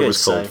remember what really it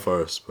was good, called so,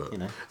 first, but you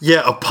know.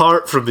 yeah.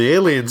 Apart from the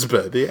aliens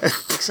bit at the end.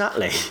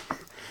 Exactly.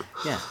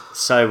 Yeah.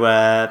 So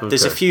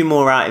there's a Okay. few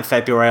more out in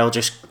February. I'll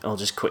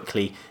just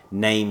quickly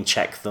name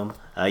check them.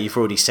 You've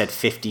already said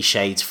 50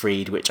 Shades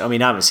Freed, which I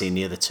mean I haven't seen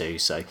the other two.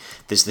 So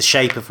there's The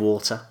Shape of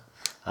Water.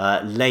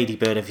 Lady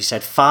Bird, have you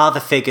said? Father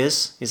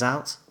Figures is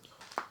out.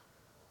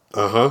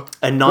 Wow.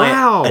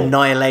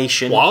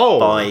 Annihilation Wow.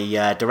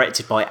 by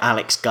directed by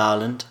Alex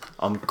Garland.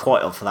 I'm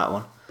quite up for that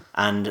one.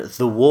 And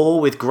The War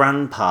with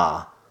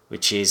Grandpa,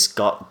 which has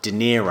got De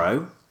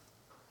Niro,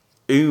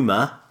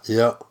 Uma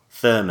Yeah.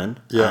 Thurman,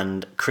 Yeah.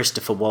 and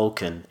Christopher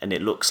Walken, and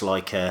it looks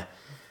like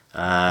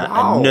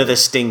another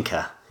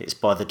stinker. It's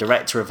by the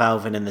director of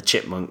Alvin and the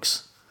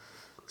Chipmunks.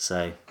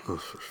 So Oh,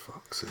 for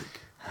fuck's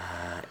sake.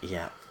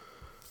 yeah,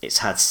 it's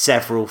had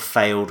several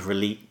failed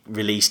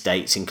release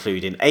dates,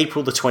 including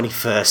April the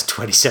 21st,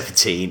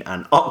 2017,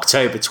 and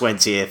October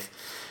 20th,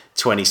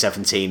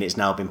 2017. It's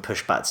now been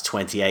pushed back to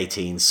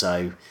 2018,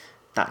 so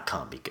that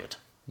can't be good.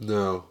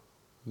 No.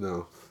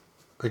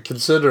 And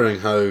considering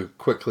how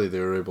quickly they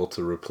were able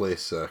to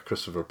replace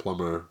Christopher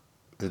Plummer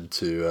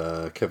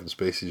into Kevin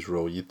Spacey's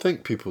role, you'd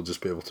think people would just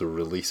be able to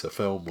release a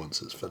film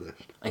once it's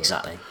finished. But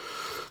Exactly.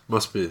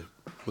 Must be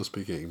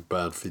getting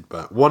bad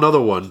feedback. One other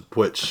one,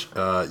 which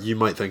you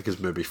might think is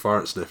maybe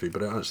fart sniffy,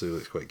 but it actually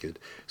looks quite good.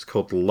 It's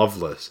called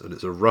Loveless, and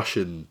it's a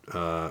Russian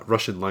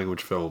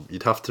language film.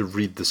 You'd have to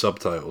read the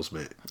subtitles,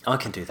 mate. I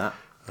can do that.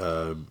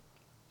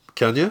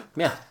 Can you?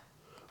 Yeah.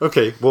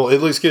 Okay, well,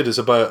 it looks good. It's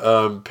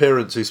about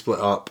parents who split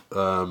up,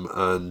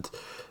 and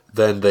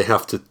then they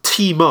have to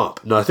team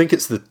up. Now, I think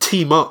it's the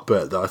team up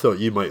bit that I thought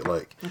you might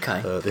like.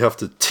 Okay. They have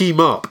to team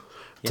up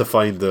to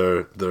find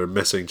their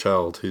missing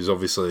child, who's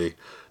obviously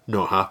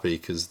not happy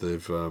because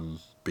they've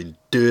been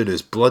doing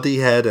his bloody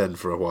head in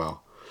for a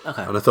while.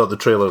 Okay. And I thought the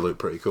trailer looked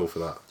pretty cool for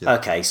that. Yeah.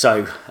 Okay,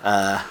 so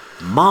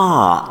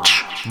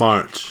March.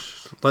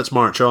 March. Let's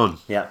march on.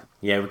 Yeah,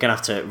 we're gonna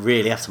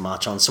really have to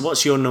march on. So,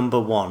 what's your number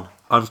one?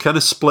 I'm kind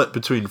of split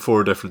between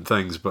 4 different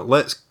things, but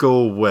let's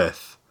go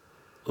with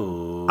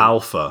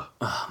Alpha.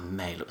 Oh,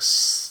 mate,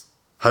 looks.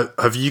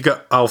 Have you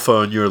got Alpha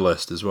on your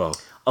list as well?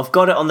 I've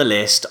got it on the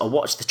list. I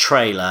watched the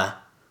trailer.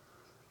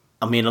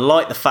 I mean, I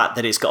like the fact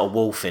that it's got a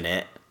wolf in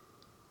it,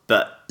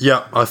 but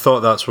Yeah, I thought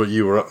that's what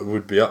you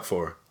would be up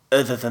for.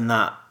 other than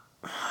that,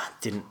 I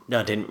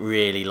didn't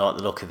really like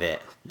the look of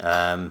it.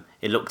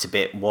 It looked a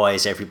bit. Why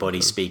is everybody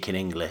speaking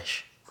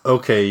English?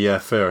 Okay, yeah,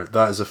 fair.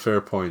 That is a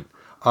fair point.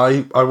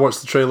 I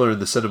watched the trailer in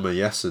the cinema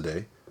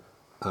yesterday,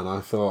 and I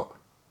thought,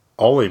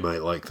 Ollie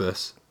might like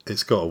this.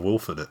 It's got a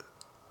wolf in it.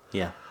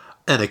 Yeah.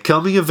 And a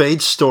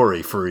coming-of-age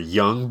story for a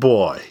young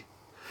boy.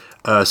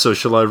 So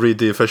shall I read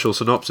the official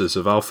synopsis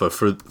of Alpha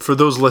for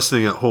those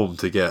listening at home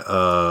to get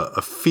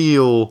a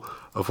feel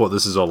of what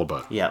this is all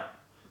about? Yeah.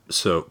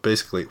 So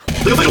basically,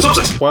 The official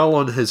synopsis. while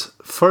on his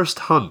first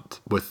hunt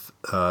with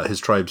his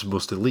tribe's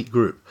most elite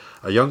group,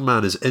 a young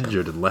man is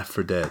injured and left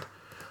for dead.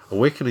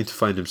 Awakening to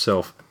find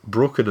himself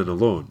broken and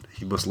alone,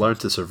 he must learn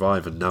to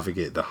survive and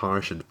navigate the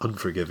harsh and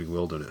unforgiving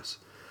wilderness.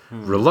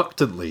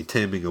 Reluctantly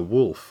taming a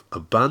wolf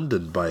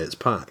abandoned by its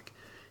pack,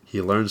 he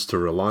learns to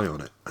rely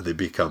on it, and they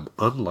become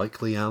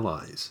unlikely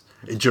allies,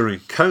 enduring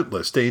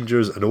countless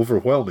dangers and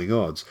overwhelming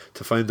odds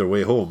to find their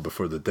way home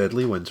before the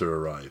deadly winter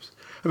arrives.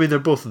 I mean, they're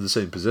both in the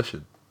same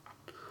position.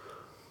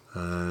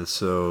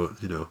 So,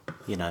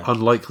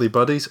 unlikely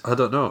buddies? I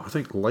don't know. I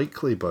think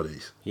likely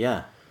buddies.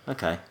 Yeah.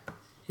 Okay.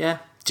 Yeah.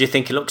 Do you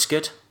think it looks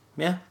good?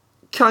 Yeah.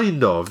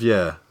 Kind of,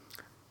 yeah.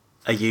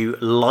 Are you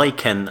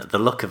liking the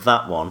look of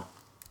that one?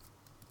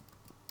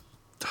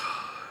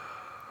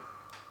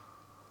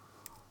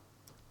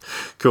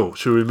 Cool.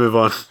 Should we move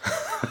on?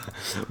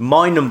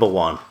 My number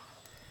one,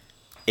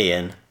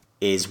 Ian,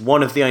 is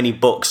one of the only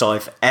books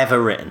I've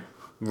ever written.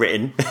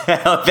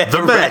 I've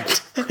ever read.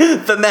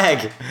 The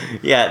Meg.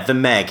 Yeah, The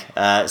Meg.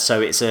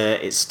 So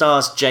it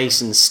stars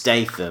Jason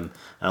Statham,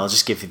 and I'll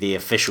just give you the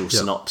official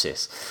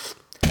synopsis.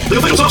 The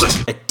official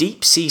synopsis. A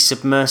deep sea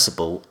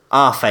submersible,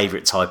 our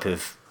favourite type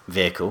of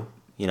vehicle,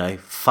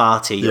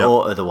 farty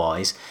or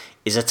otherwise,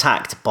 is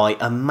attacked by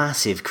a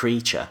massive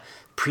creature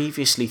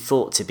previously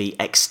thought to be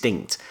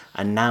extinct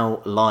and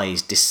now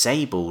lies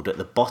disabled at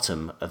the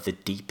bottom of the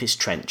deepest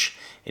trench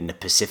in the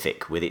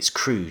Pacific with its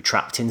crew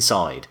trapped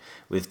inside.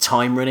 With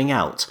time running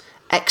out,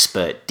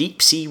 expert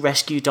deep-sea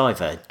rescue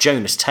diver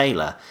Jonas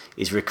Taylor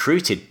is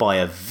recruited by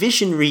a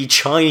visionary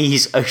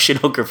Chinese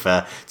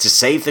oceanographer to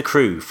save the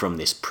crew from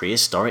this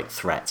prehistoric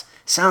threat.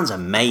 Sounds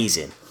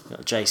amazing.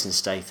 Got Jason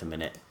Statham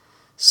in it.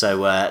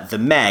 So The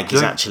Meg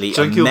is actually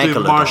do you a think he'll do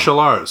megalodon. martial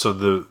arts on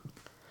the...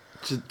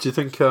 Do you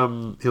think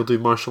he'll do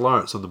martial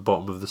arts on the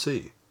bottom of the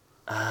sea?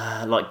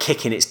 Like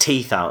kicking its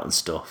teeth out and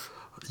stuff.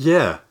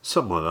 Yeah,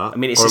 something like that. I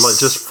mean, it's or a like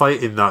just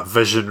fighting that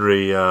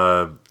visionary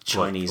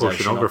Chinese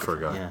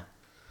oceanographer guy. Yeah.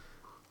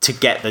 To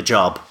get the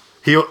job.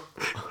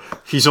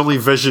 He's only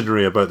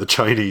visionary about the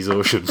Chinese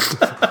Ocean,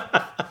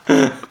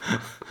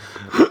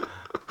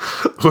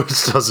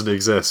 which doesn't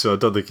exist. So I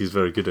don't think he's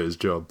very good at his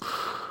job.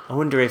 I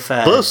wonder if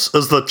This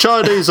is the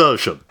Chinese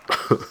Ocean.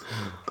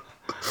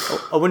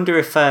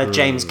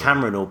 James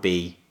Cameron will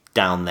be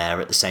down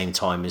there at the same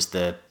time as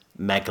the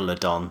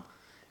megalodon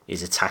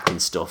is attacking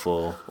stuff,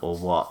 or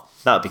what.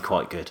 That would be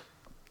quite good.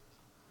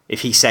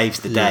 If he saves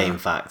the day, in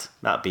fact,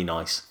 that'd be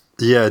nice.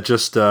 Yeah,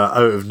 just out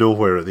of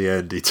nowhere at the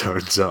end, he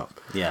turns up.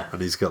 Yeah.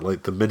 And he's got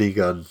like the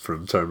minigun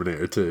from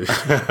Terminator 2.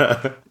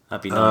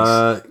 That'd be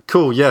nice.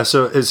 Cool, yeah,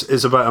 so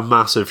it's about a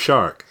massive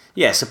shark.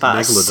 Yeah, it's about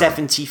Megalodon. a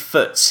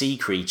 70-foot sea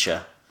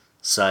creature,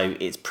 so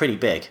it's pretty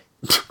big.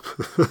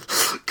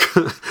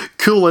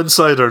 Cool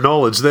insider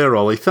knowledge there,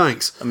 Ollie,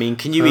 thanks. I mean,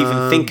 can you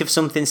even think of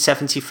something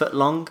 70 foot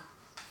long?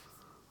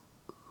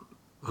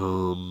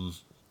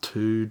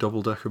 2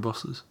 double-decker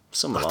buses?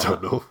 Something I like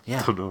don't that. know.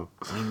 Yeah. I don't know.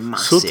 I mean,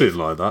 massive. Something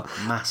like that.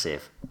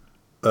 Massive.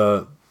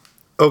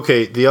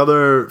 Okay, the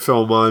other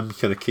film I'm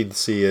kind of keen to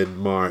see in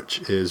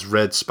March is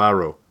Red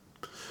Sparrow.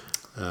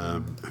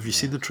 Have you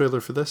seen the trailer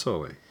for this,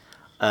 Ollie?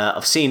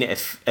 I've seen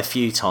it a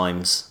few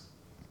times.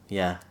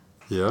 Yeah.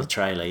 Yeah? The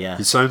trailer, yeah.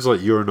 It sounds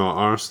like you're not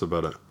arsed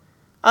about it.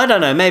 I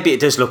don't know. Maybe it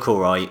does look all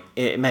right.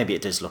 Maybe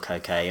it does look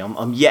okay.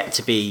 I'm yet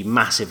to be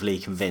massively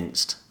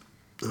convinced.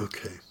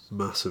 Okay,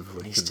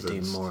 massively Needs to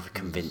do more of a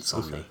convince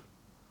on me.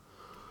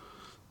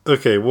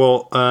 Okay,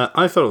 well,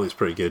 I thought it looks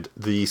pretty good.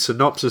 The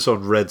synopsis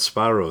on Red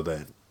Sparrow,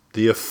 then.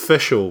 The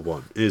official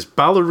one is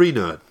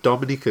ballerina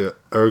Dominika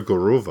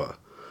Ergorova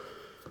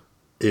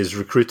is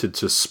recruited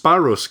to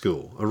Sparrow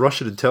School, a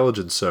Russian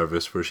intelligence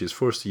service where she's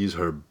forced to use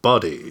her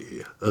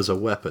body as a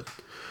weapon.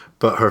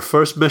 But her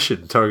first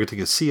mission,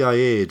 targeting a CIA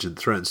agent,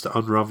 threatens to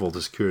unravel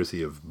the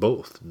security of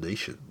both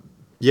nations.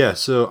 Yeah,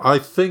 so I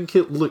think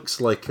it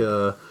looks like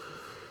a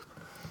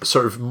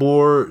sort of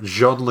more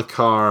Jean Le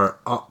Carre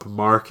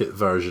upmarket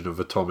version of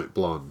Atomic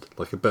Blonde.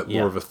 Like a bit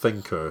more of a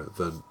thinker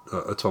than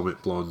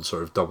Atomic Blonde,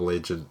 sort of double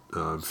agent,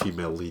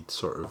 female lead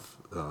sort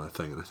of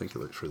thing. And I think it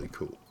looks really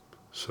cool.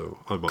 So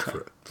I'm up for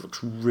it. It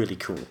looks really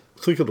cool.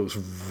 I think it looks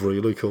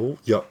really cool.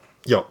 Yup.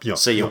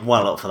 So you're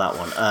well up for that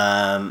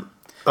one.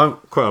 I'm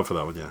quite up for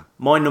that one, yeah.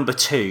 My number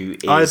 2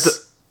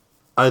 is...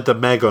 I had the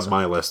Meg on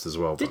my list as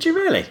well. Did you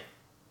really?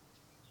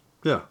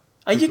 Yeah.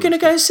 Are you going to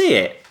go and see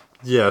it?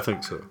 Yeah, I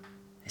think so.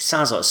 It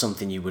sounds like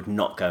something you would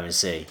not go and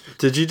see.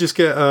 Did you just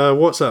get a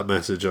WhatsApp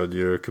message on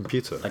your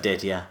computer? I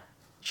did, yeah.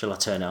 Shall I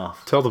turn it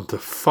off? Tell them to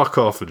fuck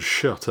off and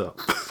shut up.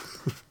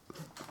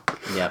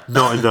 Yep.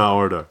 Not in that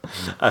order.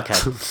 Okay.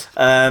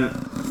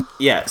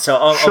 Yeah.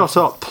 So Shut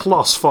up.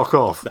 Plus, fuck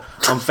off.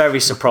 I'm very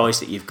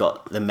surprised that you've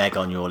got the Meg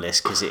on your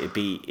list because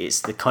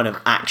it's the kind of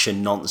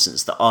action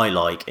nonsense that I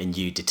like and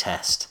you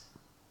detest.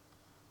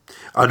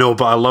 I know,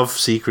 but I love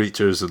sea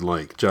creatures and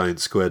like giant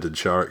squid and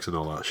sharks and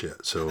all that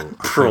shit. So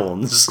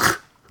Prawns.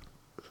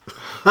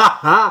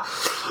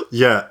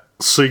 Yeah,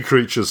 sea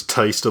creatures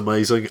taste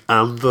amazing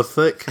and they're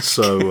thick.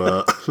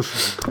 So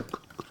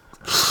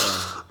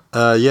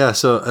yeah.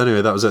 So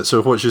anyway, that was it.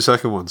 So what's your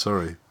second one?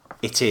 Sorry.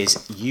 It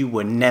is You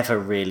Were Never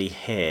Really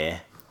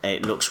Here.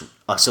 It looks.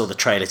 I saw the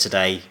trailer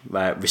today,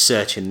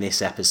 researching this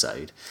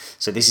episode.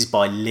 So this is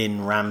by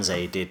Lynn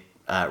Ramsey. Who did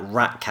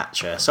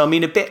Ratcatcher. So I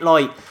mean, a bit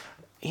like,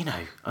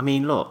 I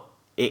mean, look,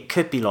 it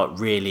could be like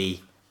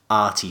really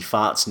arty,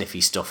 fart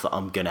sniffy stuff that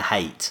I'm gonna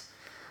hate.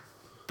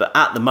 But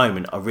at the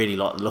moment, I really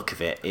like the look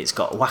of it. It's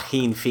got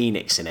Joaquin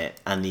Phoenix in it,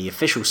 and the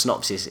official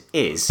synopsis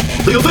is: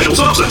 The official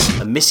synopsis.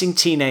 a missing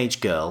teenage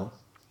girl,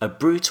 a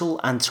brutal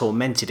and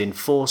tormented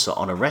enforcer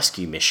on a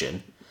rescue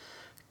mission,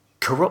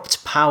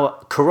 corrupt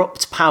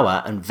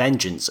power and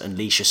vengeance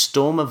unleash a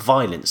storm of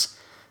violence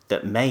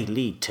that may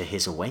lead to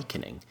his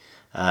awakening.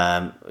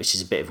 Which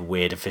is a bit of a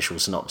weird official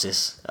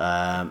synopsis.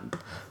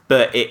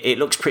 But it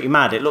looks pretty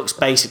mad. It looks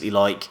basically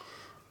like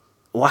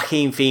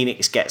Joaquin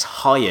Phoenix gets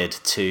hired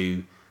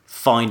to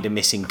find a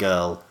missing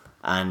girl,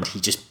 and he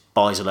just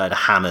buys a load of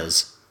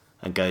hammers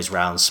and goes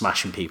around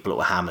smashing people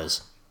with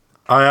hammers.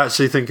 I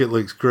actually think it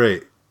looks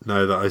great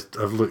now that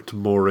I've looked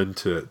more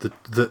into it.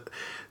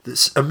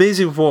 It's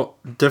amazing what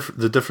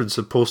the difference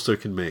a poster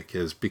can make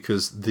is,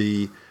 because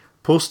the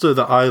poster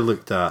that I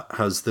looked at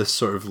has this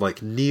sort of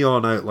like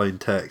neon outline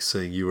text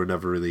saying "You Were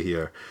Never Really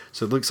Here."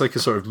 So it looks like a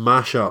sort of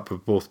mashup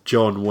of both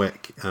John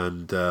Wick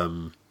and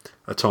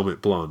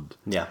Atomic Blonde.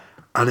 Yeah.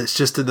 And it's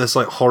just in this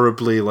like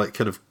horribly like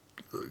kind of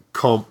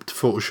comped,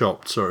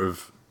 photoshopped sort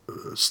of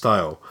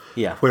style.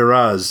 Yeah.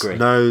 Whereas Great.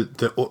 now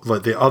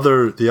the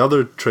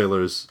other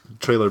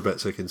trailer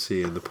bits I can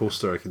see and the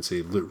poster I can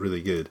see look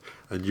really good,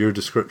 and your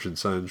description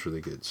sounds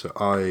really good. So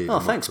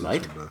Thanks,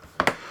 mate.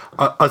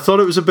 I thought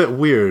it was a bit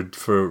weird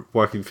for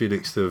Joaquin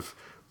Phoenix to have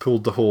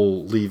pulled the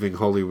whole leaving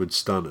Hollywood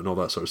stunt and all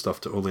that sort of stuff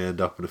to only end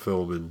up in a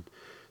film in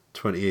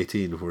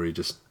 2018 where he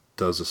just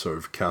does a sort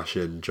of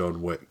cash-in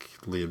John Wick,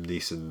 Liam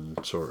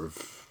Neeson sort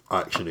of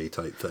action-y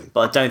type thing.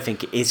 But I don't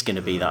think it is going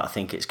to be that. I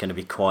think it's going to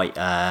be quite,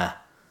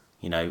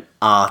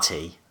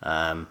 arty.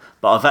 But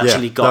I've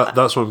actually got...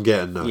 That's what I'm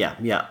getting now.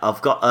 Yeah.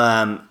 I've got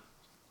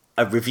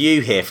a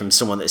review here from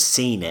someone that's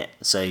seen it.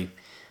 So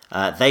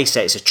they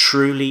say it's a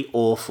truly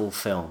awful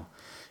film.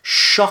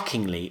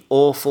 Shockingly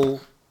awful,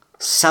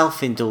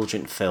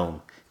 self-indulgent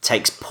film.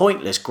 Takes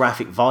pointless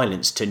graphic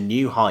violence to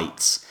new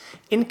heights.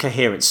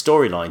 Incoherent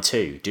storyline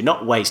too. Do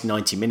not waste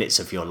 90 minutes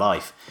of your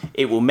life.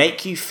 It will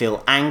make you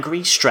feel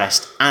angry,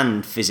 stressed,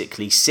 and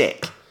physically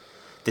sick.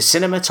 The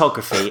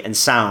cinematography and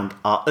sound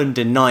are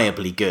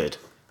undeniably good,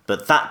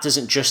 but that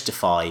doesn't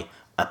justify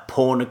a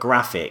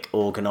pornographic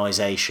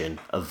organisation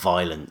of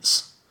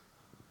violence.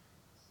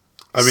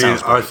 I mean,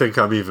 I think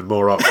I'm even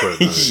more up for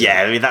it now.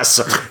 Yeah, I mean, that's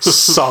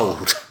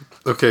sold.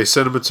 Okay,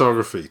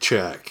 cinematography,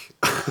 check.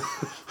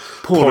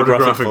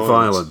 Pornographic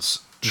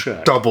violence,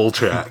 check. Double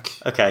check.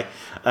 Okay,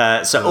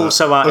 so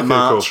also out in okay,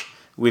 March,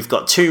 cool. we've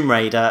got Tomb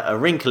Raider, A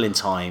Wrinkle in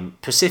Time,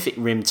 Pacific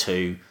Rim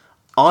 2,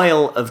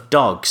 Isle of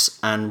Dogs,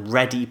 and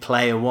Ready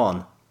Player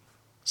One.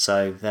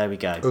 So there we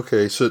go.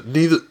 Okay, so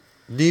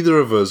neither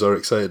of us are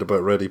excited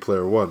about Ready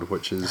Player One,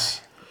 which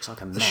is Looks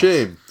like a a mess.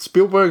 shame.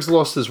 Spielberg's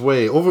lost his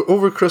way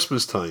over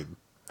Christmas time.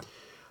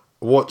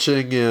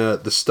 Watching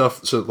the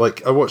stuff, so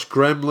like I watched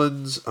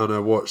Gremlins and I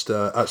watched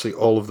actually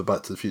all of the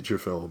Back to the Future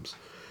films,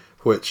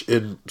 which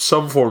in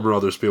some form or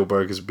other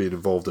Spielberg has been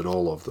involved in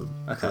all of them.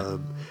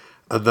 Okay.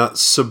 And that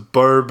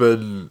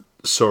suburban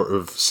sort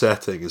of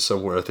setting is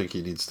somewhere I think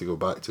he needs to go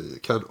back to.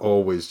 It can't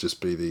always just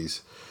be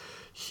these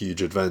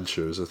huge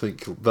adventures. I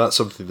think that's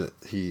something that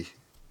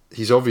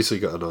he's obviously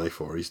got an eye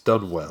for. He's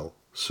done well,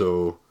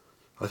 so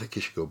I think he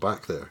should go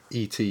back there.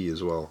 E.T.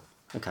 as well.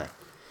 Okay.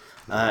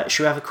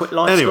 Should we have a quick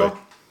live Anyway. score?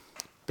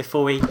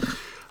 Before we...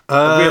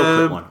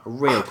 A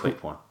real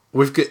quick one.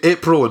 We've got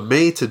April and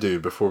May to do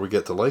before we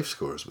get to life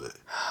scores, mate.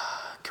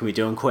 Can we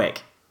do them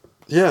quick?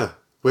 Yeah,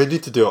 we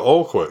need to do it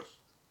all quick.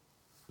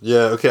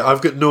 Yeah, okay,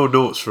 I've got no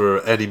notes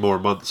for any more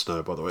months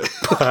now, by the way.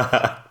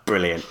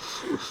 Brilliant.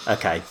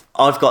 Okay,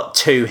 I've got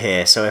two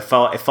here. So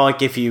if I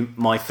give you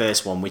my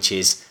first one, which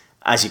is,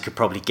 as you could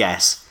probably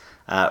guess,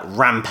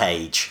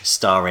 Rampage,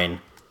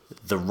 starring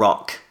The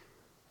Rock,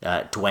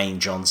 Dwayne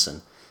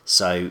Johnson.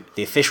 So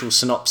the official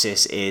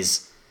synopsis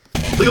is...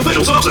 The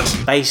official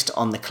synopsis. Based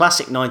on the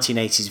classic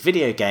 1980s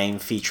video game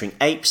featuring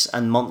apes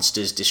and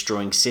monsters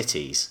destroying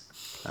cities.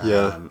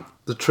 Yeah,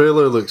 the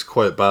trailer looks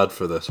quite bad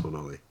for this one,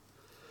 Ollie.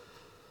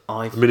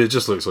 I mean, it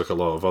just looks like a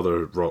lot of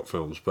other Rock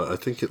films, but I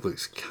think it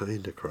looks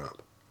kind of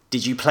crap.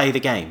 Did you play the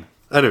game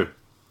Anyway,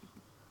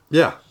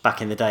 yeah.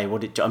 back in the day?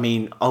 I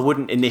mean, I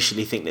wouldn't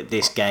initially think that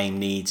this game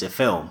needs a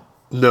film.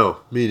 No,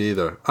 me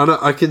neither. And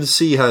I can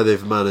see how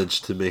they've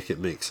managed to make it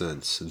make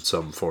sense in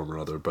some form or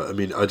other. But I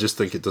mean, I just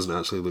think it doesn't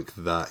actually look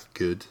that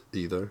good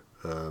either.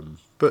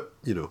 But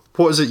you know,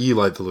 what is it you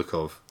like the look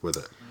of with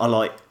it? I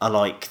like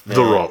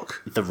The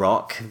Rock. The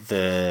Rock,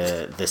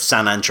 the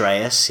San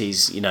Andreas.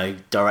 He's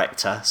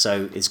director,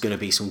 so it's going to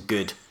be some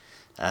good.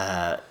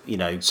 So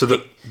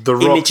the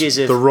images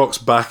of the Rock's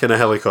back in a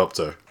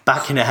helicopter.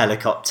 Back in a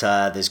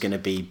helicopter. There's going to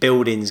be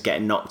buildings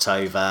getting knocked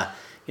over.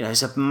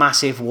 There's a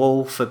massive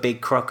wolf, a big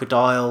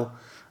crocodile,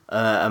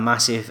 a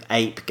massive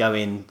ape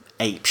going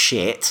ape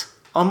shit.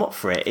 I'm up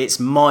for it. It's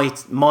my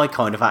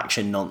kind of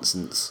action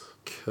nonsense.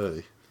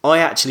 Okay. I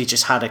actually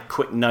just had a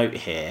quick note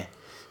here.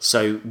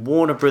 So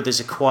Warner Brothers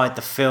acquired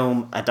the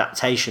film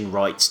adaptation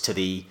rights to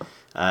the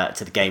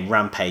game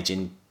Rampage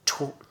in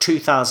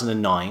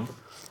 2009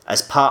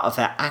 as part of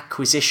their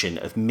acquisition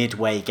of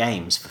Midway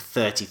Games for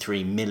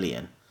 $33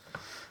 million.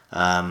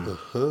 And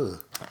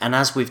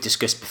as we've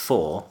discussed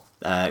before,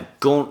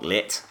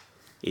 Gauntlet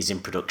is in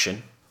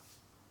production.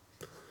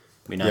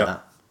 We know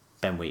that.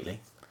 Ben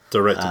Wheatley.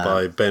 Directed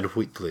by Ben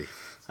Wheatley.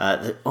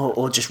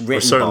 Or just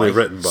written certainly by.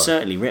 written by.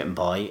 Certainly written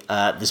by.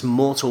 There's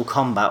Mortal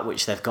Kombat,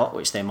 which they've got,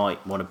 which they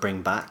might want to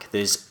bring back.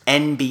 There's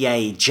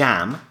NBA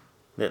Jam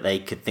that they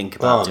could think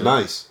about doing.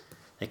 Nice.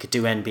 They could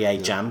do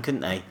NBA Jam,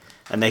 couldn't they?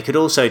 And they could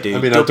also do...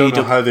 I mean, I don't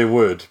know how they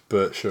would,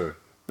 but sure.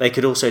 They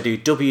could also do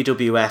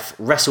WWF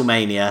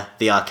WrestleMania,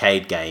 the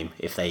arcade game,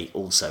 if they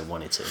also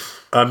wanted to.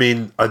 I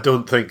mean, I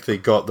don't think they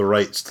got the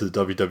rights to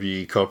the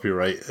WWE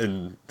copyright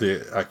in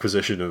the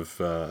acquisition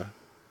of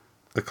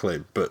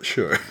Acclaim, but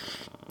sure.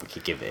 We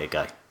could give it a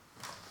go.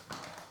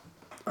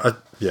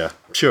 Yeah,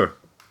 sure.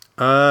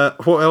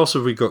 What else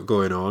have we got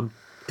going on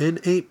in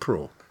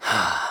April?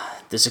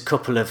 There's a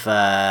couple of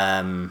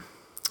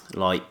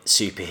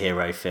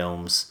superhero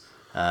films.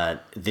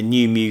 The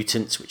New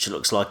Mutants, which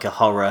looks like a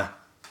horror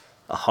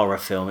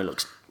film. It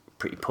looks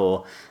pretty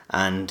poor.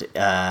 And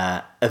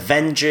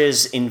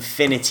Avengers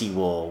Infinity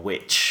War,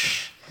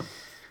 which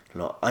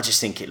I just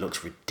think it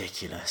looks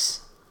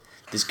ridiculous.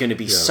 There's going to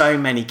be so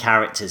many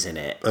characters in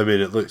it. I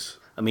mean, it looks...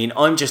 I mean,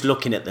 I'm just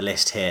looking at the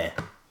list here,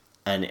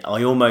 and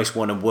I almost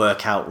want to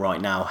work out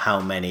right now how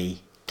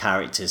many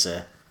characters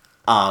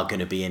are going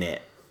to be in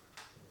it.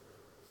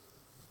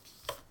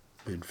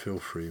 I mean, feel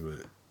free,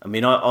 mate. I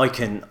mean, I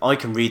can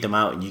read them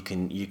out, and you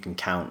can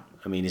count.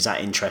 I mean, is that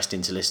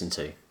interesting to listen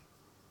to?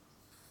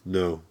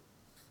 No.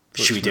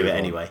 Should we do it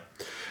anyway?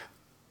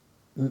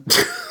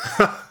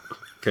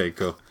 Okay,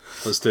 go.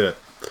 Let's do it.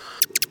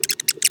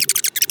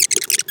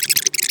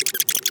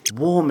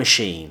 War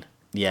Machine.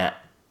 Yeah,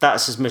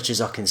 that's as much as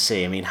I can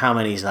see. I mean, how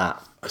many is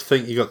that? I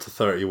think you got to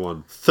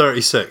 31.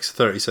 36,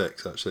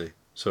 actually.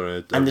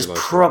 Sorry. And there's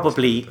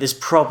probably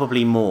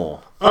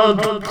more.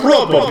 And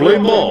probably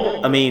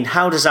more. I mean,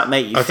 how does that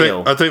make you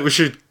feel? I think we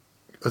should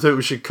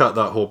cut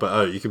that whole bit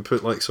out. You can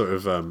put sort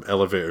of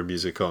elevator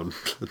music on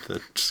and then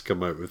just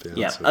come out with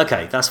the answer. Yeah,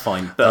 okay, that's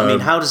fine. But I mean,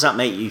 how does that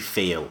make you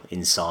feel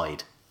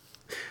inside?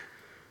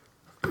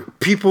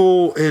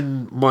 People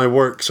in my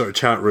work sort of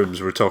chat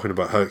rooms were talking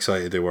about how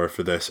excited they were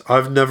for this.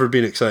 I've never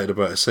been excited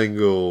about a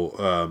single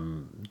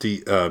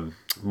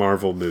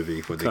Marvel movie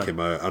when they came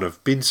out, and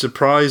I've been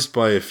surprised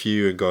by a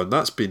few and gone,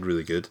 that's been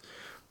really good,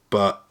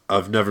 but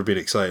I've never been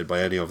excited by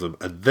any of them.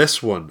 And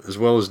this one, as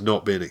well as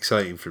not being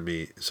exciting for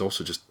me, it's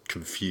also just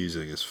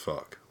confusing as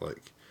fuck.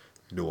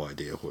 No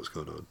idea what's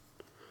going on.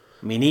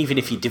 I mean, even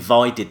if you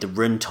divided the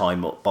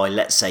runtime up by,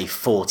 let's say,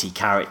 40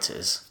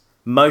 characters,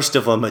 most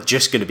of them are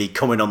just going to be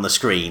coming on the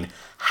screen,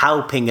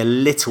 helping a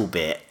little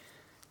bit,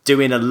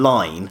 doing a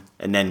line,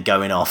 and then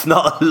going off.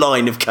 Not a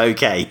line of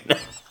cocaine.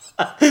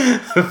 But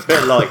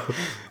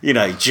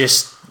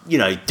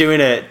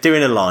doing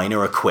a line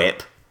or a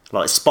quip.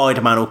 Like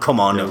Spider-Man will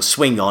come on, he'll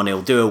swing on,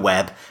 he'll do a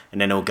web,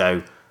 and then he'll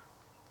go,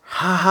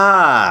 ha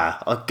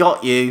ha, I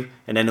got you,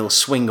 and then he'll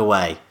swing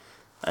away,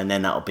 and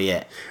then that'll be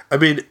it. I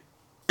mean,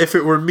 if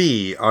it were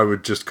me, I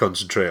would just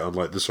concentrate on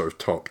the sort of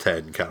top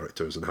 10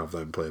 characters and have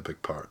them play a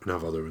big part and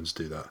have other ones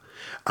do that.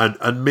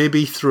 And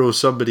maybe throw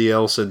somebody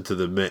else into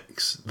the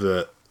mix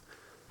that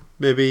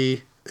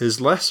maybe is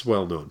less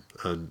well known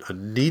and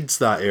needs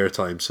that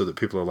airtime so that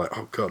people are like,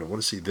 oh God, I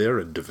want to see their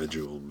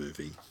individual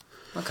movie.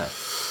 Okay.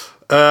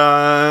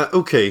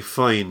 Okay,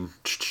 fine.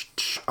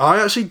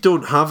 I actually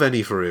don't have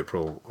any for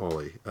April,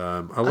 Ollie.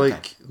 I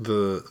like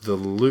the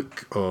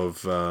look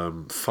of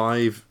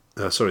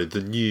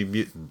the New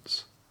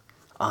Mutants.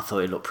 I thought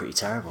it looked pretty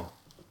terrible.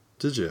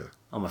 Did you?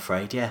 I'm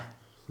afraid, yeah.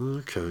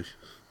 Okay.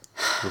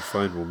 Well,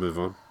 fine, we'll move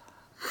on.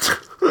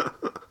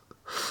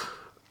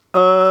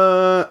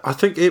 I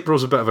think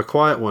April's a bit of a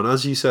quiet one.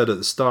 As you said at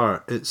the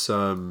start, it's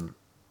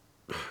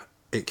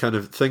it kind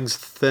of, things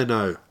thin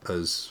out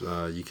as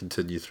you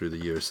continue through the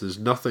year. So there's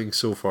nothing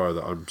so far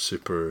that I'm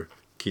super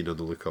keen on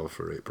the look of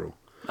for April.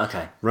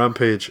 Okay.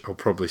 Rampage, I'll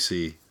probably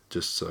see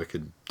just so I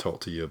can talk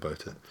to you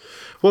about it.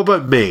 What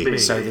about May?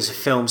 So there's a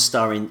film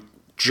starring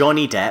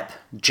Johnny Depp,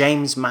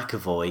 James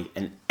McAvoy,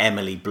 and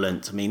Emily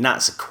Blunt. I mean,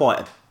 that's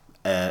quite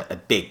a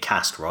big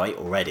cast, right,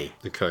 already?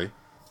 Okay.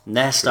 And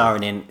they're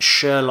starring in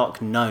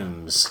Sherlock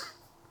Gnomes.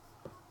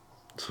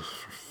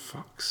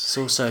 Fuck's It's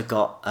also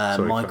got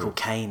Sorry, Michael Carl.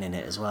 Caine in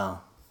it as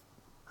well,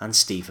 and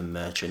Stephen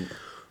Merchant.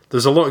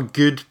 There's a lot of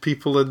good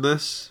people in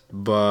this,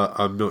 but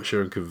I'm not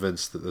sure I'm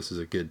convinced that this is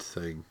a good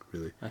thing,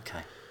 really.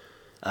 Okay.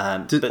 Are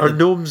But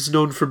gnomes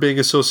known for being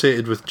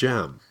associated with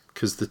jam?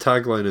 Because the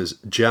tagline is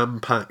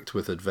jam-packed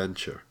with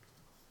adventure.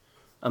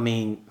 I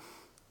mean,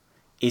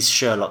 is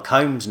Sherlock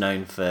Holmes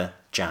known for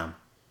jam?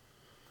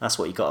 That's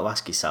what you got to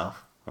ask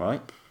yourself,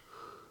 right?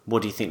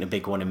 What do you think the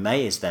big one in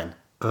May is then?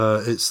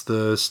 It's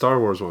the Star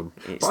Wars one.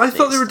 It's- But I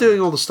thought they it's were the-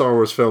 doing all the Star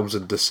Wars films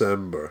in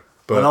December.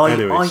 But Well,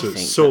 anyway, I so think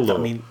it's that- Solo, I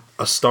mean-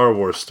 a Star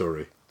Wars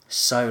story.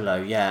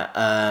 Solo, yeah.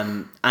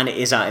 And it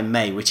is out in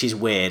May, which is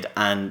weird.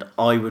 And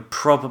I would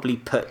probably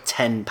put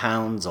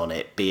 £10 on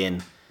it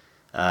being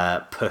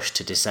pushed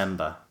to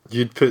December.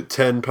 You'd put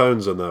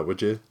 £10 on that,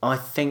 would you? I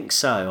think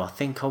so. I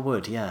think I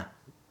would, yeah.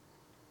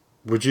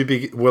 Would you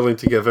be willing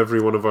to give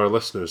every one of our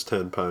listeners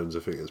 £10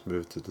 if it gets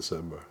moved to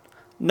December?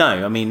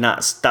 No, I mean,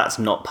 that's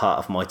not part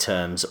of my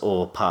terms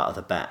or part of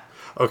the bet.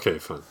 Okay,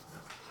 fine.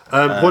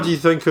 What do you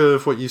think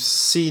of what you've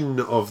seen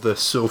of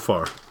this so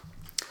far?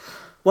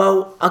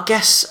 Well, I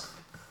guess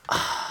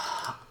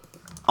I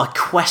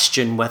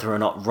question whether or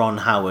not Ron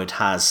Howard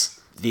has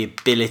the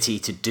ability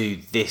to do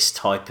this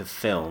type of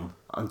film.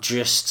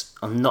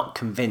 I'm not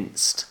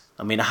convinced.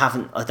 I mean,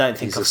 I don't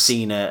think I've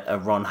seen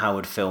a Ron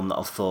Howard film that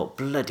I've thought,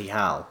 bloody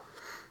hell,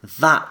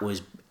 that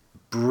was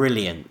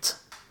brilliant.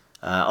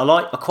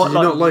 I quite Do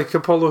you not like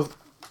Apollo?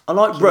 I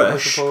like do you not like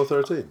Rush. Apollo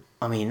 13.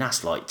 I mean,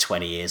 that's like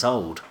 20 years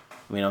old.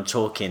 I mean, I'm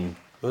talking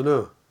I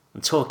know.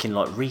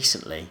 like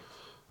recently.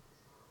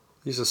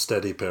 He's a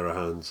steady pair of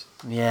hands.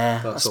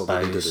 Yeah, That's I all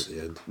they suppose. did at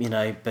the end. You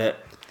know,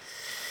 but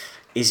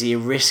is he a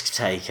risk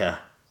taker?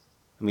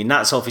 I mean,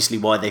 that's obviously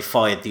why they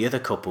fired the other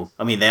couple.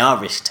 I mean, they are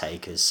risk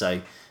takers,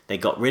 so they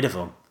got rid of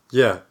them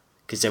Yeah.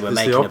 because they were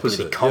It's the making a opposite,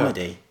 bloody yeah.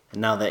 comedy.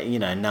 And now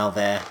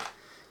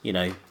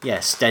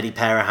they're, steady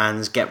pair of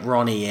hands. Get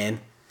Ronnie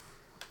in.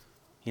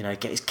 You know,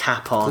 get his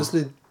cap on.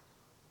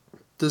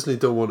 Disney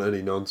don't want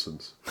any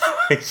nonsense.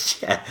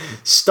 Yeah,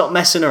 stop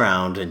messing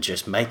around and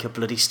just make a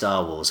bloody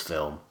Star Wars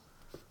film.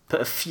 Put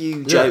a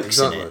few jokes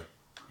in it.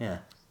 Yeah,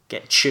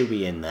 get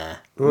Chewie in there.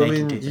 Well, I Make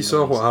him mean, do you the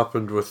saw noise. what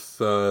happened with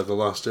The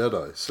Last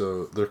Jedi,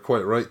 so they're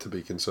quite right to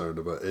be concerned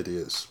about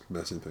idiots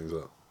messing things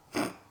up.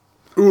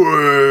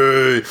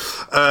 No,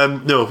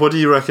 what do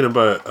you reckon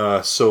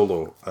about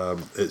Solo?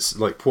 It's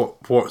like, what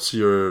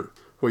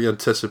are you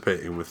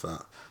anticipating with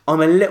that?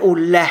 I'm a little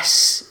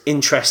less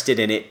interested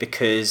in it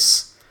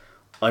because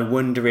I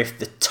wonder if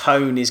the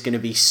tone is going to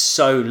be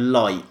so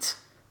light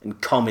and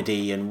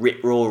comedy and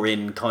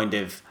rip-roaring kind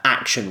of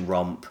action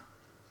romp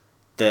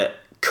that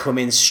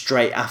coming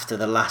straight after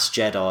The Last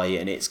Jedi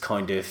and it's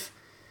kind of,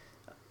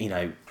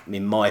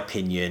 in my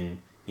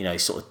opinion,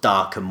 sort of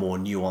darker, more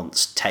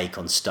nuanced take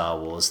on Star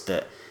Wars,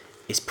 that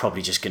it's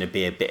probably just going to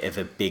be a bit of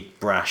a big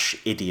brash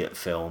idiot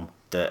film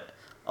that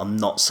I'm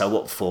not so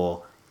up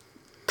for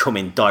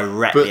coming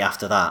directly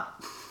after that.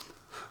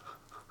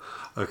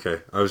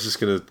 Okay, I was just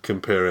going to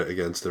compare it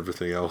against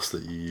everything else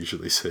that you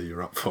usually say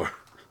you're up for.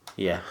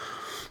 Yeah.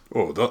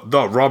 Oh,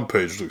 that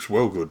Rampage looks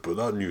well good, but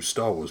that new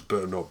Star Wars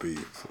better not be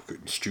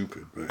fucking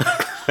stupid, mate.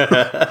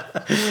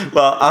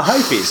 Well, I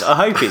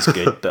hope it's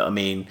good, but I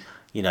mean,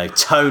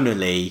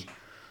 tonally,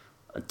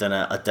 I don't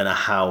know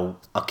how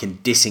I can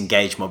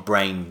disengage my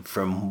brain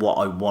from what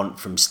I want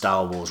from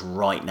Star Wars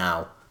right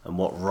now and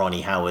what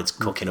Ronnie Howard's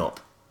cooking up.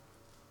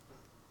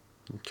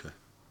 Okay.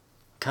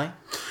 Okay?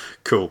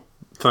 Cool.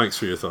 Thanks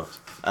for your thoughts.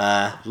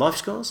 Life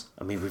scores?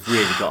 I mean, we've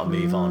really got to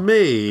move on.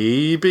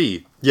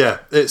 Maybe. Yeah,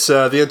 it's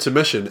the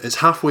intermission. It's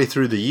halfway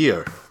through the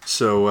year,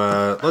 so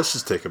let's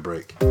just take a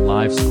break.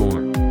 Live score.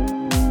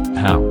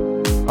 How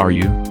are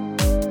you?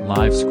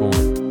 Live score.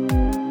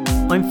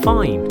 I'm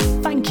fine,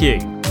 thank you.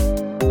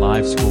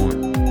 Live score.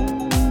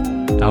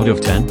 Out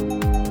of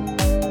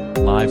 10.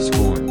 Live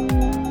score.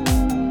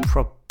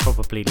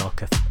 Probably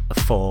like a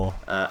 4.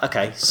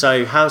 Okay,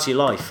 so how's your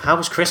life? How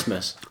was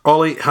Christmas?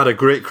 Ollie had a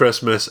great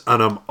Christmas,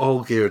 and I'm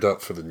all geared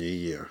up for the new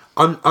year.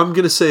 I'm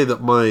going to say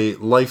that my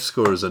life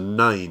score is a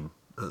 9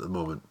 at the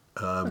moment.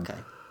 Okay.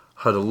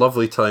 Had a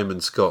lovely time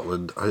in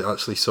Scotland. I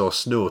actually saw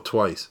snow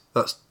twice.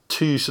 That's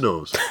 2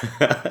 snows.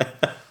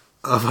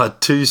 I've had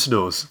 2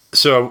 snows.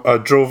 So I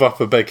drove up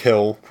a big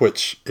hill,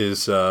 which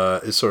is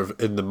sort of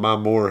in the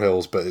Mamore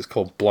Hills, but it's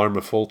called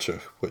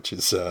Blarmafulcha, which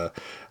is, I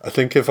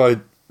think if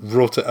I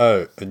wrote it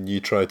out and you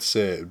tried to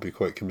say it, it would be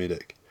quite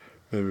comedic.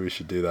 Maybe we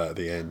should do that at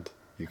the end.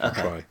 You can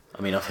Okay. try.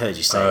 I mean, I've heard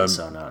you say it,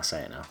 so now I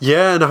say it now.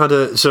 Yeah,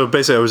 and so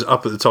basically I was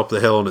up at the top of the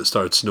hill and it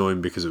started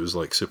snowing because it was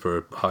like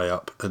super high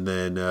up. And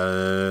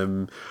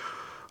then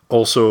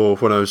also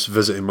when I was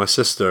visiting my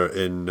sister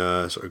in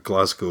sort of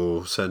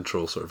Glasgow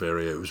central sort of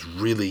area, it was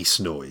really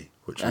snowy,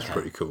 which was Okay.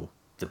 pretty cool.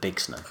 The big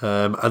snow.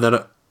 And then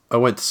I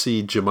went to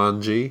see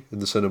Jumanji in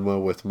the cinema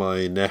with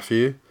my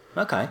nephew,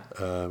 Okay.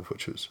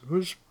 which was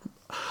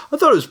I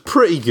thought it was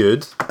pretty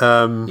good.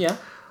 Yeah. Yeah,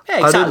 exactly.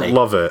 I didn't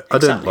love it. I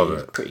didn't love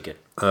was it. Pretty good.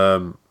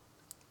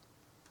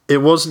 It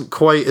wasn't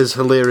quite as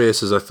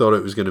hilarious as I thought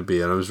it was going to be,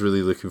 and I was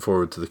really looking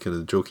forward to the kind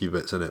of jokey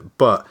bits in it.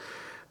 But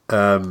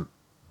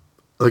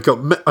I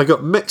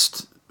got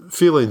mixed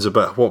feelings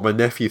about what my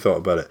nephew thought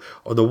about it.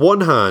 On the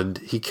one hand,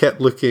 he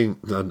kept looking,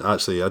 and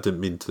actually I didn't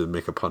mean to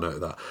make a pun out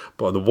of that,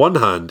 but on the one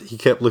hand, he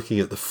kept looking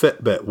at the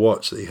Fitbit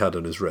watch that he had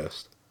on his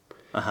wrist.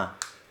 On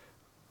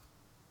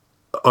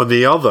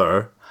the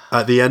other,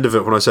 at the end of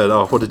it, when I said,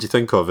 "Oh, what did you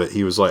think of it?"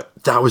 he was like,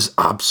 "That was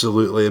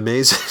absolutely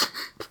amazing."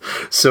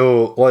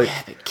 So, like,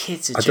 Yeah, but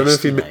kids are I don't know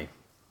just, if you know,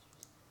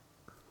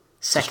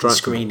 second distracted.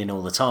 screening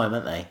all the time,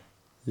 aren't they?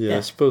 Yeah, I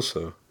suppose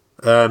so.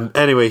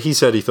 Anyway, he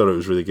said he thought it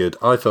was really good.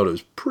 I thought it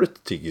was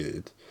pretty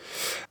good.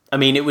 I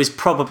mean, it was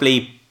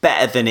probably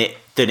better than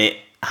it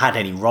had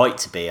any right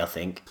to be, I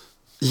think.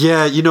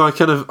 Yeah, you know,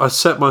 I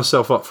set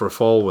myself up for a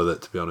fall with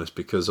it, to be honest,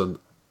 because on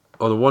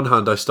the one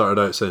hand, I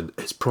started out saying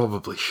it's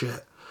probably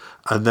shit,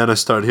 and then I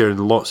started hearing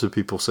lots of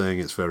people saying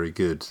it's very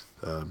good,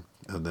 and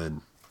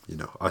then, you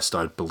know, I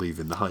started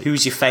believing the hype.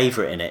 Who's your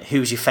favourite in it?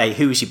 Who was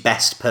your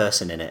best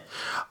person in it?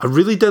 I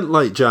really didn't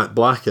like Jack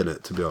Black in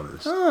it, to be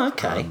honest. Oh,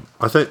 okay.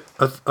 I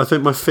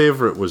think my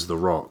favourite was The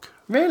Rock.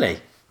 Really?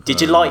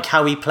 Did you like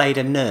how he played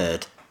a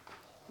nerd?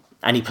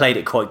 And he played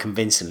it quite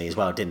convincingly as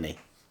well, didn't he?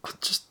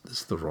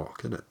 It's The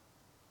Rock, isn't it?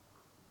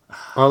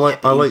 I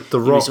like The he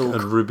was Rock all-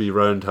 and Ruby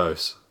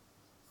Roundhouse.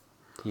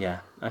 Yeah.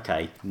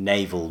 Okay.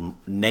 Naval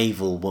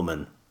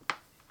woman.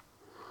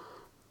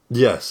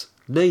 Yes,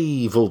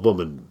 naval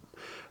woman.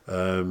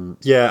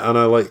 Yeah, and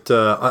I liked.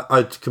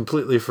 I'd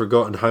completely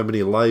forgotten how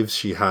many lives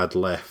she had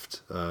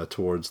left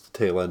towards the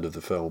tail end of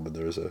the film, and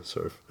there's a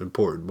sort of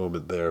important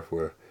moment there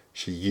where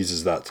she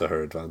uses that to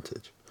her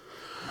advantage.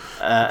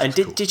 And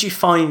did you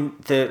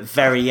find the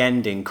very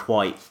ending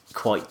quite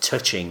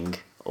touching,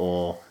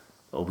 or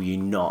were you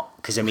not?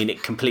 Because I mean,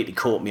 it completely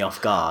caught me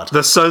off guard.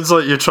 This sounds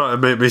like you're trying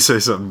to make me say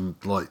something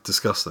like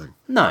disgusting.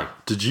 No.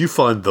 Did you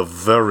find the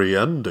very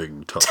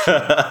ending touching?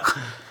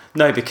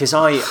 No, because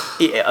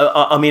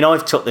I mean,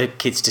 I've took the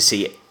kids to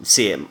see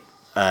it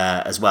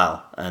as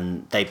well,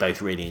 and they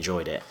both really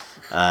enjoyed it.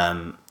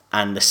 And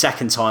the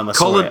second time I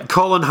saw it,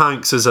 Colin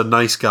Hanks is a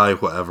nice guy,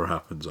 whatever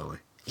happens, Ollie.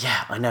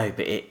 yeah, I know,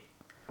 but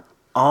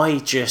I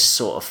just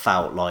sort of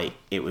felt like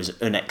it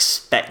was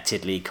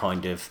unexpectedly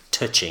kind of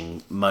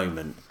touching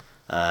moment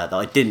that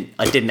I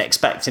didn't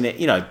expect in it.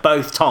 You know,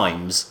 both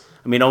times.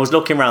 I mean, I was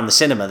looking around the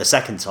cinema the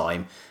second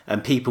time,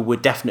 and people were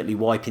definitely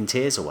wiping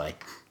tears away.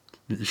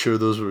 You sure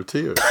those were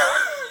tears?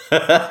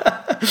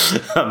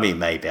 I mean,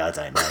 maybe, I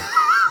don't know.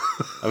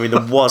 I mean,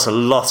 there was a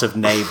lot of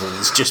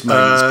navels just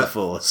moments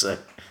before, so.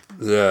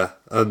 Yeah,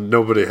 and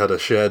nobody had a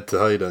shed to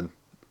hide in.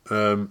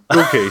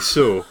 Okay,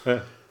 so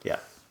Yeah.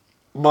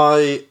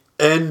 my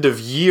end of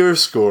year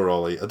score,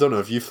 Ollie, I don't know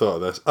if you've thought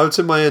of this. I would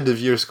say my end of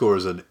year score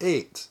is an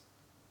 8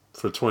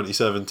 for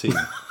 2017.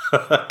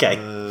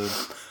 Okay.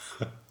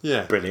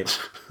 Yeah. Brilliant.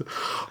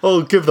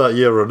 I'll give that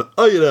year an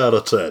 8 out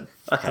of 10.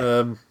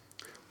 Okay.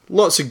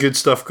 Lots of good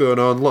stuff going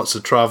on, lots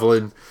of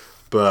travelling,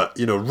 but,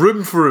 you know,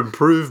 room for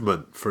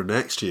improvement for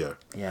next year.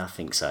 Yeah, I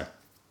think so.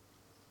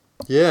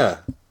 Yeah,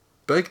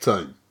 big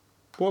time.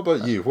 What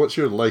about you? What's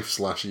your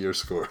life/year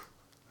score?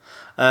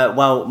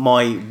 Well,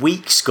 my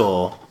week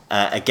score,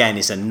 again,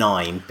 is a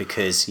 9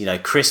 because, you know,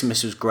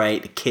 Christmas was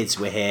great, the kids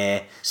were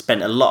here,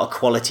 spent a lot of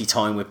quality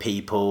time with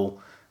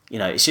people. You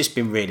know, it's just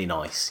been really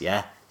nice,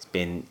 yeah? It's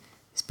been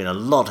a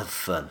lot of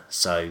fun.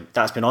 So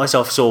that's been nice.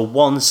 I saw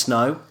one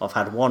snow. I've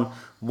had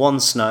one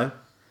snow.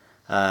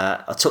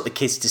 I took the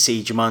kids to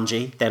see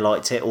Jumanji. They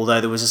liked it,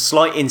 although there was a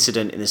slight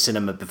incident in the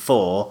cinema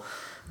before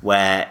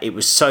where it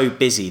was so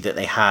busy that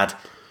they had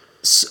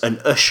an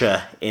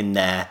usher in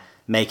there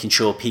making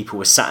sure people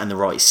were sat in the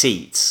right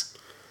seats,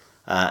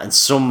 and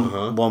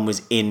someone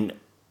was in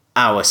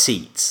our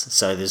seats,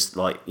 so there's,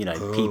 like, you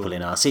know, people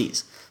in our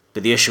seats,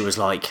 but the usher was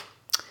like,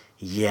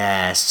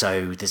 yeah,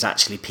 so there's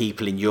actually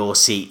people in your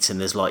seats and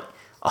there's like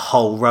a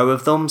whole row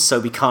of them, so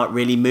we can't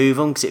really move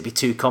them because it'd be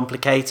too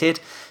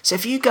complicated. So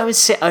if you go and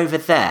sit over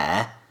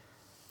there,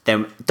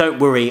 then don't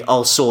worry,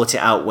 I'll sort it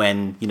out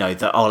when, you know,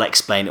 that I'll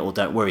explain it all,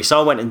 don't worry. So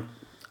I went and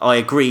I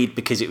agreed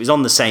because it was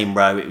on the same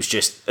row, it was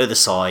just other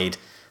side,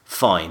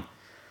 fine.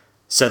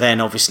 So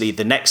then obviously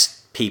the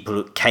next people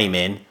who came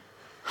in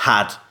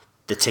had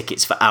the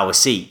tickets for our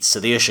seats. So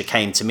the usher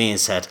came to me and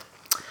said,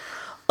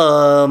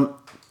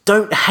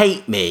 don't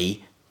hate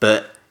me,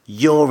 but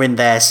you're in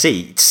their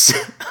seats.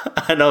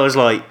 And I was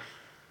like,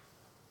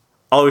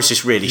 I was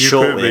just really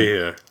short with him.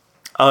 Here.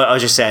 I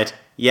just said,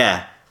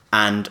 yeah,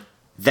 and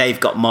they've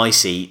got my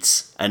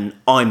seats and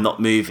I'm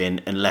not moving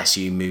unless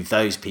you move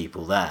those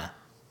people there.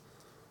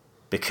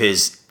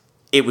 Because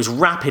it was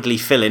rapidly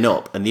filling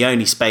up and the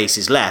only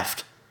spaces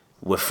left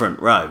were front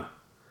row.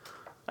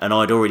 And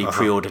I'd already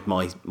pre-ordered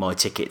my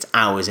tickets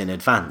hours in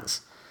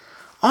advance.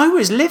 I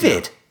was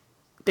livid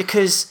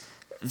because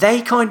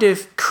they kind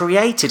of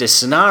created a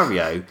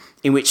scenario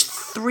in which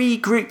 3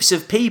 groups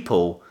of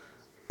people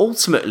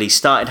ultimately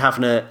started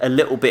having a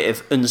little bit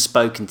of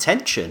unspoken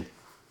tension.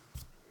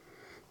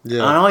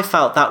 Yeah. And I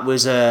felt that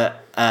was a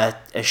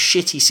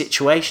shitty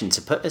situation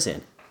to put us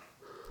in.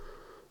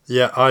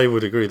 Yeah, I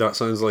would agree. That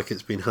sounds like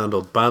it's been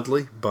handled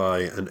badly by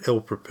an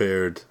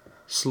ill-prepared,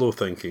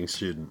 slow-thinking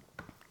student.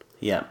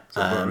 Yeah.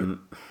 that right?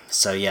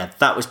 So yeah,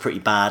 that was pretty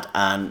bad.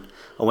 And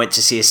I went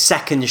to see a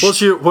second.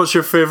 What's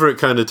your favourite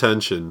kind of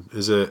tension?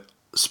 Is it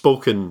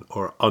spoken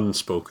or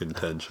unspoken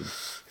tension?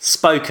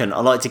 Spoken.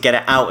 I like to get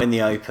it out in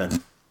the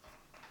open.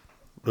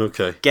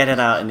 Okay. Get it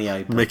out in the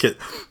open. Make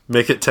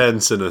it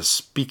tense in a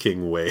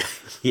speaking way.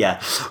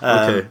 Yeah.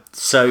 Okay.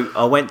 So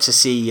I went to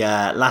see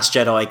Last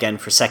Jedi again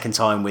for a second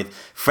time with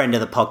friend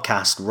of the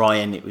podcast,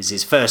 Ryan. It was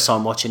his first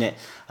time watching it.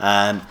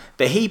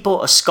 But he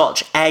brought a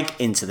Scotch egg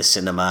into the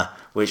cinema,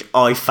 which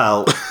I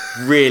felt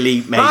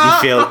really made me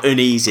feel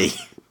uneasy.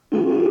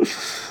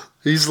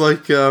 He's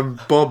like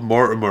Bob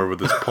Mortimer with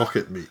his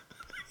pocket meat.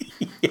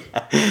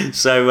 Yeah.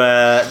 So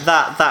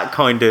that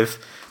kind of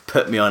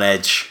put me on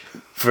edge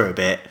for a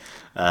bit.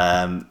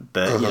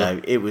 But you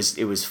know, it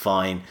was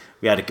fine.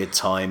 We had a good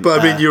time.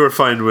 But I mean, you were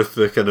fine with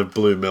the kind of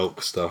blue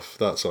milk stuff.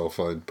 That's all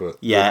fine. But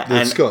yeah,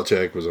 the Scotch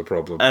egg was a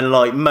problem. And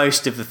like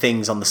most of the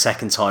things on the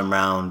second time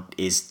round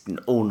is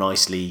all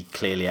nicely,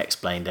 clearly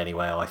explained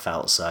anyway, I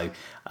felt. So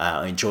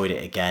I enjoyed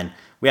it again.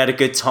 We had a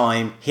good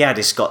time. He had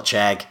his Scotch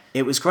egg.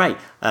 It was great.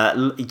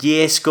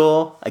 Year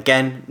score,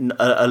 again,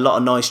 a lot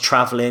of nice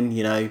travelling.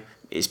 You know,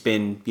 it's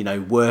been, you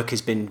know, work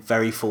has been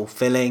very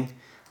fulfilling.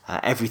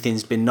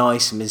 Everything's been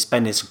nice and been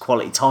spending some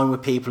quality time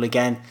with people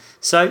again.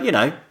 So, you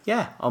know,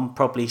 yeah, I'll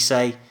probably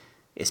say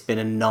it's been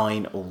a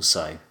 9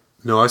 also.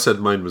 No, I said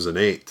mine was an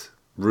 8.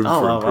 Room for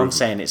improvement. I'm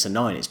saying it's a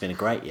 9. It's been a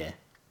great year.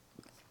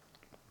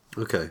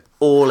 Okay.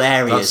 All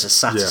areas are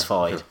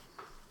satisfied.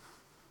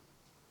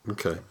 Yeah.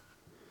 Okay.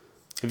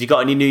 Have you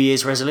got any New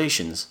Year's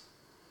resolutions?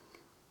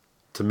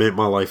 To make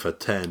my life a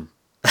 10.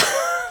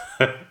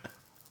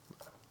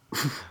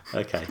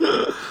 Okay.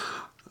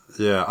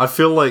 Yeah, I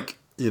feel like,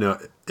 you know,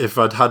 if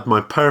I'd had my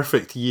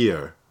perfect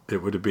year,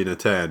 it would have been a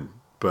 10.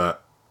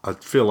 But I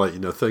feel like, you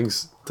know,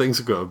 things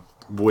have got a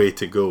way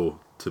to go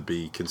to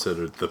be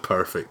considered the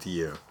perfect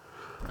year.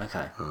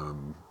 Okay.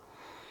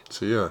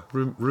 So yeah,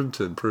 room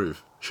to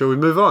improve. Shall we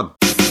move on?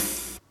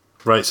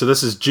 Right, so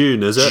this is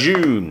June, is it?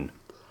 June.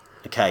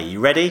 Okay, you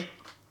ready?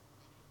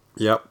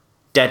 Yep.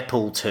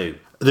 Deadpool 2.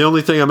 The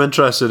only thing I'm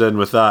interested in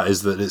with that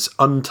is that it's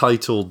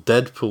untitled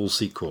Deadpool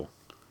sequel.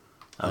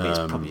 I mean, it's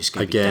probably just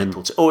going to again- be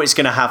Deadpool 2. Or it's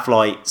going to have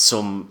like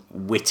some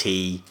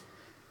witty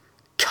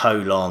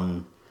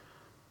colon.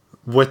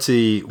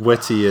 Witty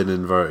in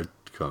inverted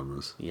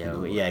commas.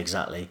 Yeah, yeah,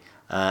 exactly.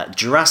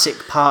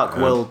 Jurassic Park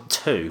World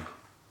 2.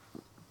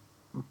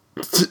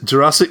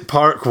 Jurassic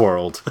Park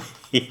World.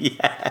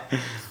 Yeah,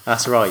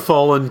 that's right.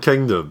 Fallen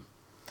Kingdom.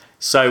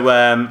 So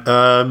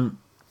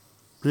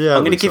Yeah,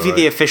 I'm going to give you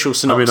the official I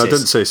synopsis. mean, I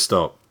didn't say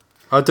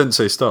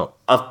stop.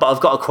 But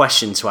I've got a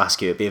question to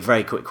ask you. It'd be a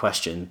very quick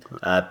question,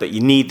 but you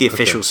need the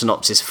official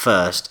synopsis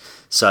first.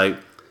 So,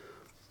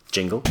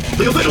 jingle.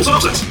 The official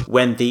synopsis.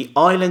 When the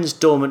island's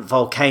dormant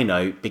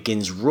volcano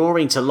begins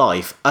roaring to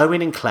life,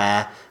 Owen and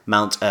Claire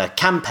mount a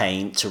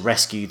campaign to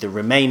rescue the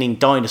remaining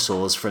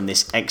dinosaurs from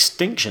this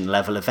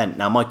extinction-level event.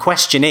 Now, my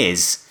question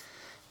is,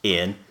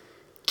 Ian,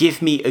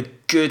 give me a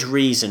good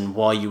reason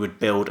why you would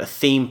build a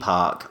theme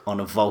park on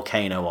a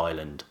volcano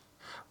island.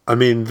 I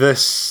mean,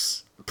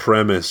 this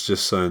premise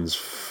just sounds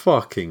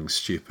fucking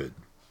stupid.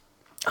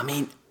 I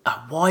mean,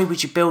 why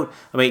would you build...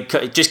 I mean,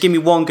 just give me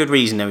one good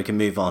reason, then we can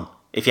move on.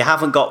 If you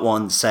haven't got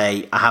one,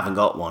 say, I haven't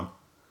got one.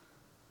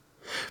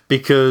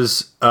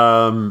 Because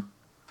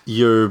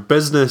your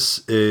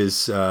business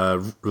is...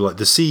 like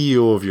the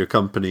CEO of your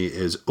company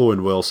is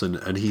Owen Wilson,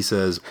 and he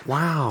says,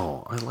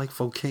 wow, I like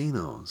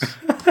volcanoes.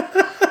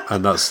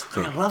 And that's...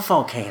 I love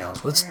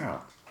volcanoes.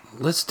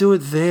 Let's do it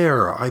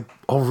there. I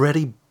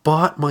already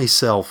bought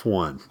myself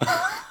one.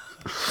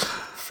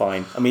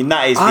 Fine. I mean,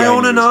 that is the I own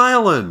only an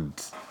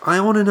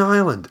reason.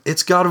 island.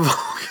 It's got a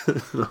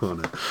volcano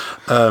on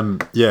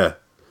it. Yeah.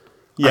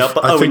 Yeah,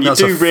 but I Owen, think you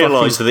that's a do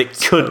realise fucking- that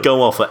it could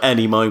go off at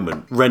any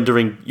moment,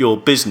 rendering your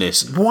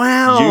business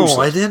Wow, useless.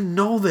 I didn't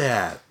know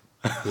that.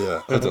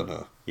 Yeah, I don't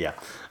know. Yeah.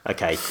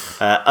 Okay.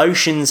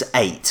 Ocean's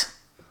 8.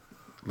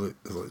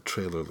 The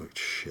trailer looked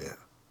shit.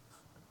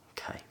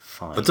 Okay,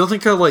 fine. I don't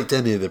think I liked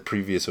any of the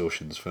previous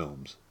Ocean's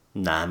films.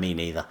 Nah, me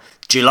neither.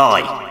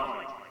 July.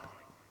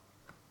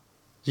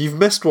 You've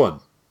missed one.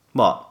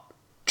 What?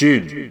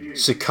 June.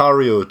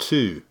 Sicario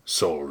 2.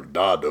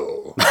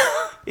 Soldado.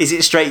 Is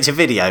it straight to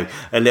video?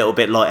 A little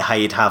bit like how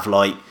you'd have,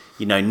 like,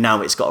 you know,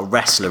 now it's got a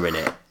wrestler in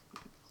it.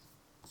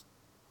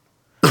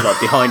 Like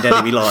behind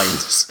enemy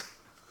lines.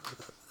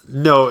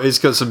 No, it's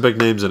got some big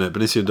names in it.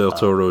 Benicio del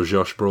Toro,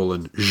 Josh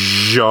Brolin.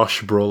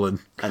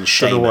 And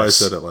I don't know why I Seamus.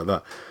 said it like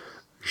that.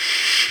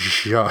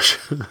 Josh.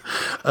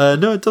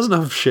 No, it doesn't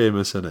have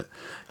Seamus in it.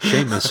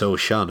 Seamus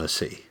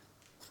O'Shaughnessy.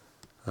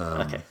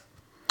 Okay.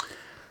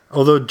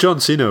 Although John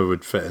Cena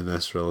would fit in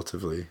this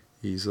relatively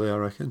easily, I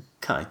reckon.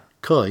 Okay.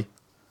 Kai.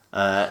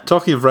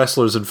 Talking of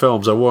wrestlers and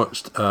films, I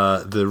watched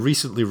the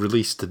recently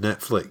released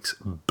Netflix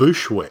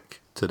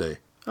Bushwick today.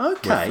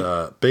 Okay.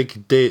 With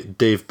big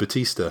Dave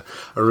Bautista.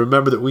 I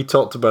remember that we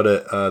talked about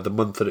it the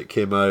month that it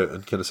came out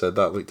and kind of said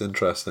that looked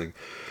interesting.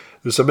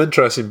 There's some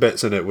interesting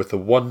bits in it with the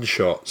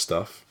one-shot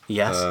stuff.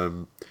 Yes.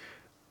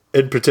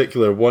 in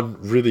particular, one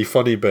really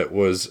funny bit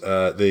was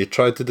they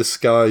tried to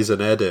disguise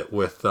an edit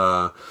with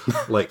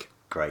like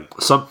Great.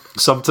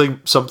 something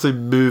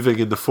moving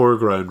in the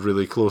foreground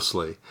really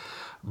closely,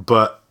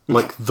 but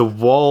like the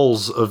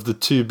walls of the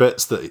two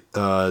bits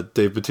that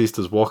Dave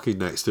Bautista's walking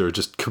next to are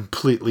just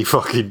completely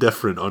fucking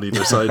different on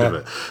either side of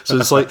it. So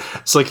it's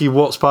like he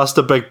walks past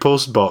a big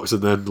post box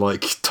and then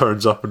like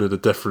turns up in a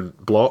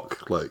different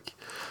block, like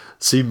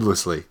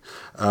seamlessly.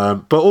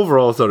 But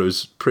overall, I thought it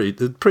was pretty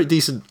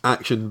decent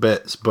action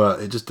bits,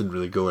 but it just didn't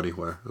really go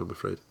anywhere, I'm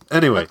afraid.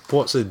 Anyway,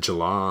 what's in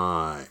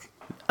July?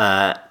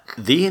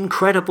 The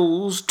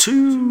Incredibles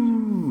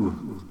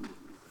 2.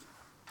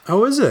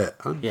 Oh, is it?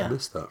 I Yeah.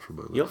 missed that from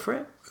my life. You up for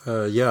it?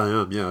 Yeah, I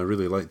am. Yeah, I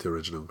really liked the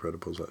original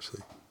Incredibles,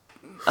 actually.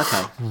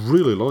 Okay.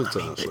 Really liked it,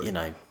 But, actually. you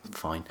know,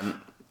 fine.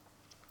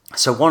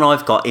 So one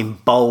I've got in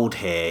bold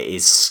here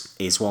is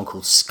one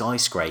called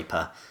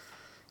Skyscraper.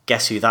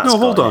 Guess who that's No, got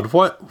hold in on.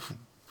 it?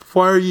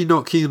 Why are you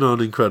not keen on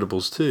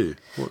Incredibles 2?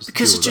 What's the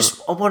Because deal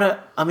with I want to.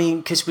 I mean,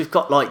 because we've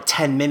got like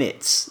 10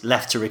 minutes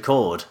left to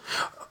record.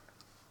 that?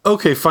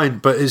 Okay, fine,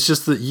 but it's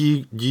just that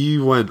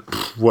you went,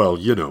 well,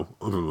 you know,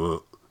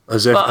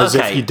 as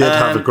if you did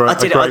have a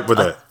gripe with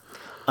it.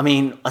 I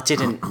mean, I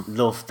didn't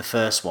love the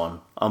first one.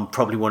 I'm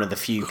probably one of the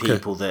few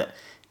people that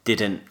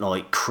didn't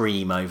like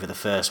cream over the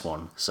first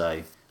one,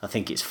 so I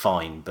think it's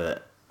fine.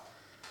 But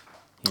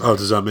Oh,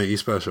 does that make you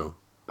special?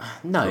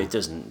 no, it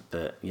doesn't.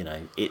 But you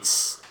know,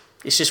 it's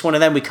just one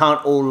of them. We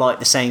can't all like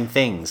the same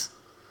things.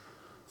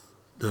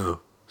 No,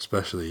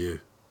 especially you.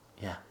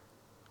 Yeah.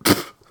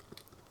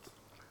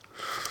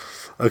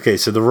 Okay,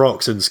 so The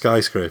Rock's in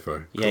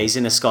Skyscraper. Yeah, he's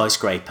in a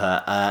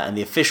skyscraper, and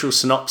the official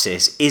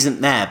synopsis isn't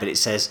there, but it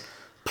says,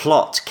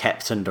 plot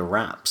kept under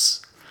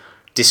wraps.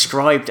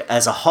 Described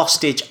as a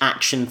hostage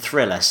action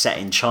thriller set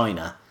in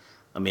China.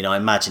 I mean, I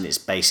imagine it's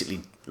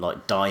basically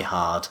like Die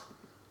Hard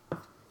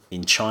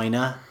in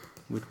China.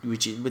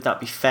 Would that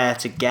be fair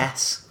to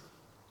guess?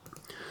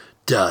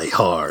 Die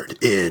Hard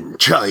in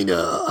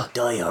China.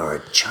 Die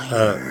Hard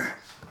China.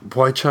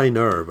 Why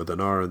China with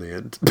an R in the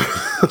end?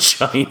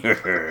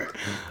 China.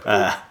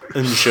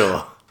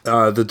 Unsure.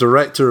 The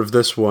director of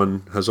this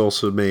one has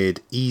also made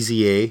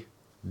Easy A,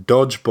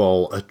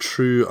 Dodgeball, a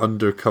true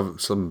undercover...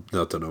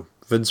 I don't know.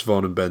 Vince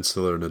Vaughn and Ben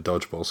Stiller in a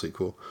Dodgeball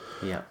sequel.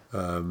 Yeah.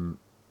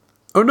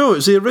 Oh no,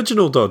 it's the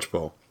original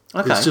Dodgeball.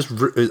 Okay. It's just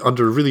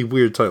under a really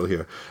weird title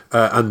here.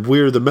 And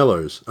We're the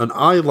Millers. And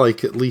I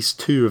like at least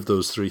two of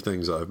those three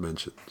things that I've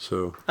mentioned.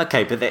 So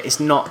Okay, but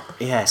it's not...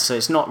 Yeah, so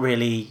it's not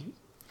really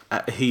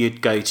who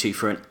you'd go to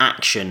for an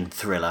action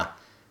thriller.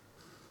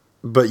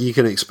 But you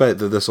can expect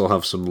that this will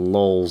have some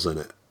lols in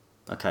it,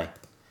 Okay.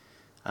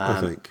 I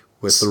think.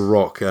 With The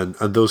Rock and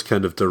those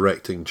kind of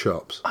directing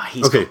chops.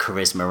 He's got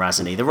charisma,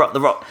 hasn't he? The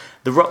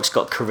Rock's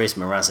got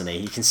charisma, hasn't he?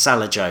 He can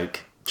sell a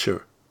joke.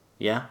 Sure.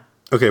 Yeah?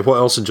 Okay, what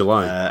else in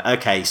July?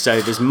 Okay,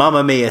 so there's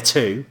Mamma Mia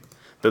 2,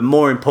 but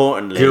more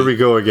importantly, Here we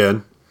go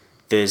again.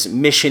 there's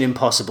Mission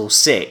Impossible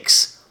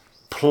 6,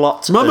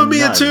 plot Mamma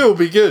Mia unknown. 2 will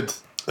be good.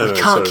 We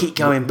can't keep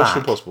going back. Mission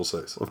Impossible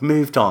 6. We've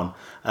moved on.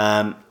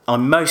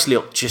 I'm mostly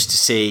up just to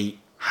see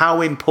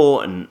how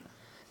important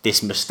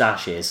this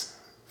moustache is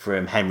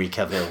from Henry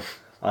Cavill.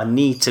 I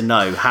need to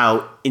know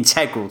how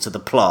integral to the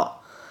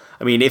plot.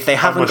 I mean, if they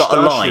haven't got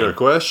a line... your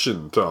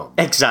question, Tom.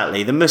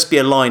 Exactly. There must be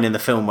a line in the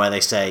film where they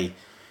say,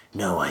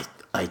 no,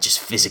 I just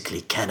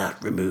physically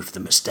cannot remove the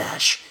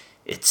moustache.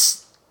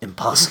 It's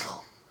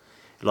impossible.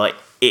 Like,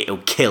 it'll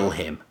kill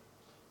him.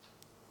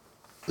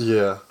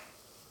 Yeah.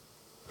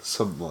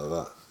 Something like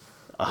that.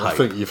 I hope.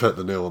 think you've hit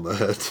the nail on the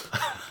head.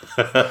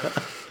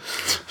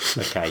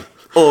 Okay.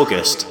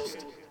 August.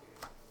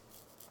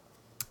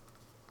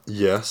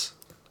 Yes.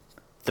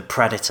 The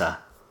Predator.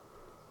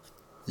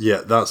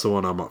 Yeah, that's the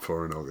one I'm up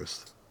for in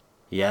August.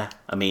 Yeah?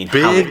 I mean,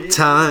 Big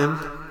time.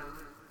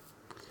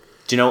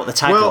 do you know what the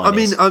tagline Well, I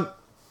mean, is?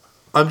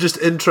 I'm just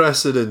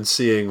interested in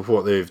seeing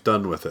what they've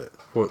done with it.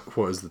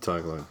 What is the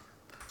tagline?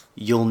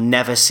 You'll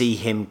never see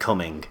him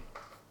coming.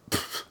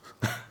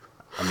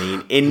 I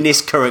mean, in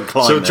this current So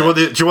climate... do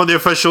you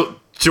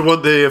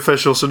want the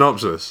official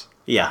synopsis?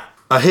 Yeah.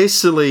 A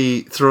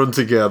hastily thrown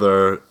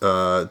together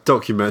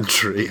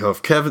documentary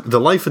of the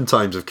life and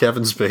times of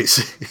Kevin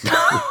Spacey.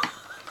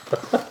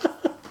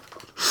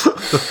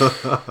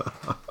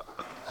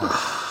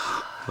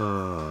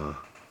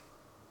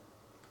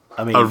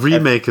 I mean... A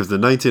remake of the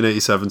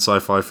 1987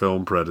 sci-fi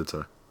film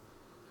Predator.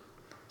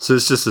 So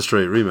it's just a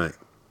straight remake,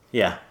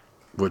 Yeah.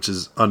 which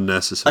is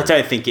unnecessary. I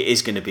don't think it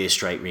is going to be a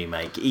straight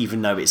remake,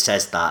 even though it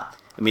says that.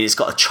 I mean, it's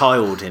got a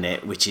child in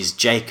it, which is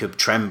Jacob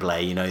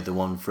Tremblay, you know, the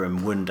one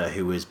from Wonder,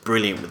 who was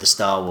brilliant with the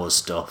Star Wars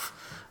stuff.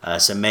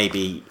 So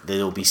maybe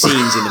there'll be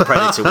scenes in The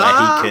Predator where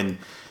he can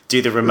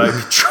do the remote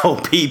control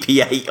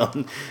BB-8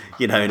 on,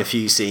 you know, in a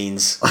few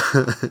scenes.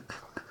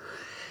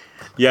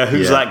 Yeah,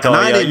 who's Yeah. that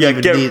guy? And I didn't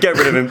even get need-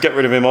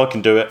 rid of him, I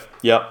can do it.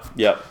 Yep.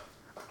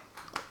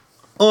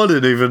 I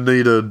didn't even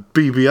need a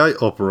BB-8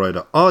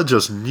 operator. I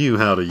just knew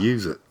how to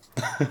use it.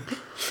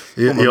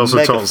 He also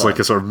talks megaphone. like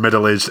a sort of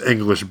middle-aged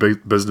English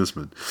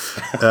businessman.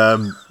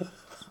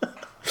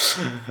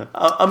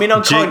 I mean,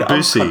 I'm Jake kind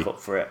Busey. of up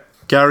for it.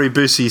 Gary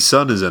Busey's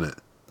son is in it.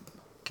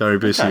 Gary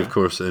Busey, Okay. of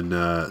course, in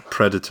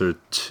Predator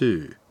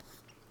 2.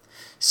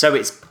 So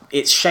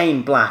it's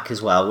Shane Black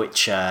as well,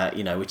 which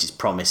which is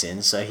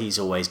promising. So he's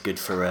always good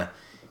for a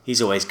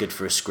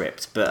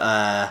script.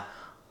 But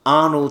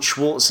Arnold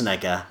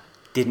Schwarzenegger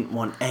didn't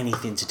want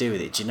anything to do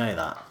with it. Do you know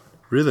that?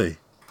 Really?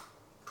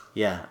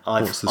 Yeah,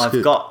 What's the I've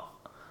scoop? got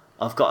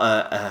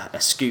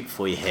a scoop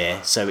for you here.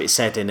 So it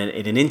said in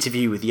an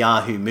interview with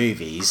Yahoo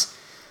Movies,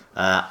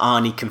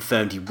 Arnie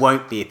confirmed he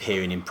won't be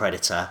appearing in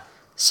Predator.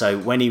 So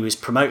when he was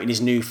promoting his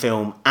new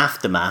film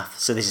Aftermath,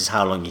 so this is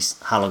how long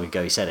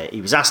ago he said it.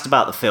 He was asked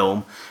about the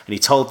film, and he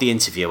told the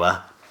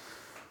interviewer,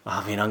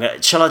 "I mean,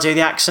 shall I do the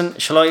accent?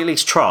 Shall I at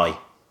least try?"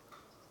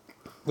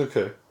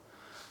 Okay.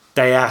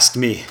 They asked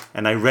me,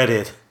 and I read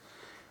it,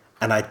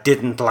 and I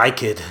didn't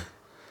like it.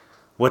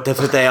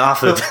 Whatever they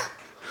offered,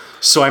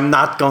 so I'm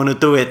not going to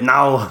do it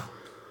now.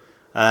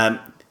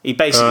 He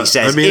basically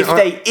says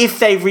if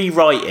they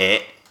rewrite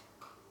it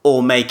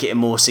or make it a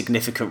more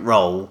significant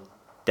role,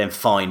 then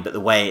fine. But the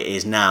way it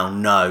is now,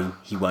 no,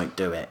 he won't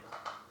do it.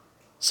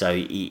 So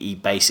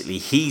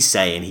he's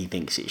saying he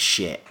thinks it's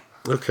shit.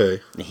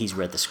 Okay. And he's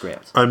read the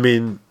script.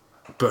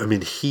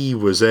 He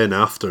was in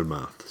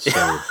Aftermath,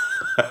 so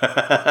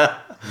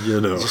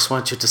you know. I just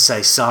want you to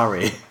say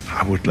sorry.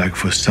 I would like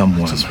for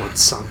someone Want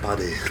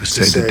somebody to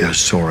say that they're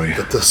sorry.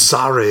 That they're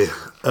sorry.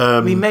 I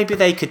mean, maybe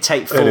they could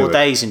take 4 Anyway.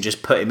 days and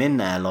just put him in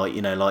there,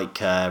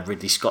 like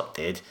Ridley Scott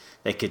did.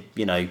 They could,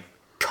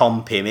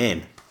 comp him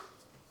in.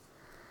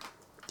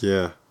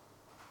 Yeah.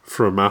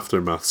 From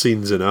Aftermath.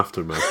 Scenes in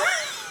Aftermath.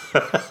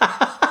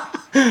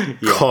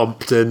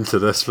 Comped into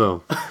this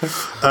film.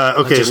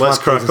 Okay, Just let's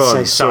want crack them to on.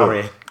 Say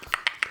sorry.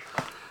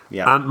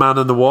 Yeah, Ant-Man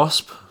and the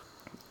Wasp.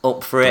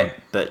 up for it,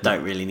 but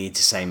don't really need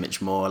to say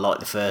much more. I like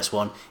the first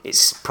one.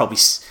 It's probably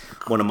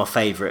one of my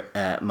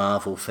favourite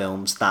Marvel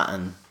films. That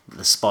and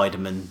the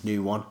Spider-Man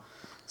new one.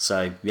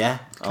 So yeah,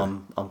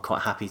 I'm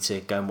quite happy to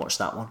go and watch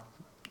that one.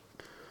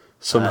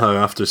 Somehow,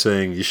 after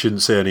saying you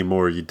shouldn't say any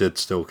more, you did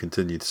still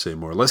continue to say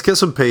more. Let's get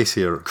some pace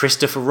here.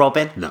 Christopher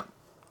Robin. No.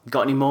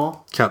 Got any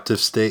more?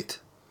 Captive State.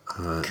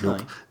 Okay.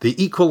 Nope.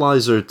 The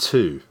Equalizer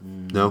 2.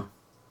 No?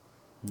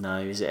 No.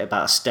 Is it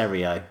about a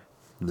stereo?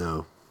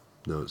 No.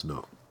 No, it's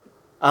not.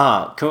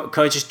 Can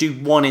I just do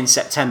one in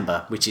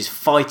September, which is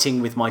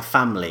Fighting with My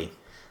Family?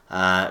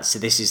 So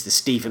this is the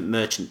Stephen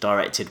Merchant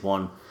directed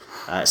one,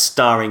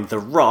 starring The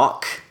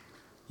Rock.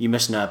 You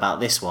must know about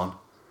this one.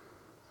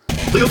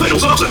 The official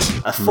synopsis.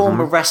 A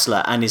former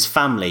wrestler and his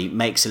family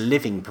makes a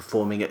living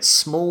performing at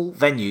small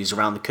venues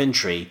around the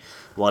country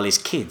while his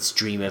kids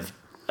dream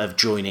of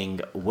joining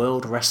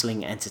World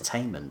Wrestling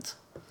Entertainment.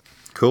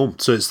 Cool.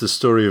 So it's the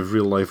story of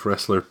real-life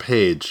wrestler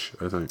Paige,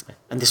 I think.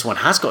 And this one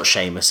has got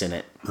Sheamus in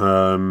it.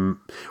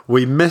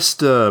 We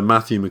missed a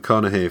Matthew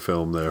McConaughey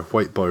film there,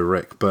 White Boy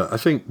Rick, but I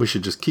think we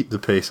should just keep the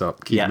pace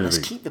up, keep moving. Let's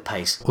keep the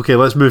pace. Okay,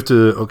 let's move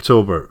to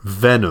October.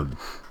 Venom.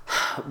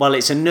 Well,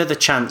 it's another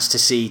chance to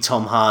see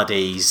Tom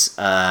Hardy's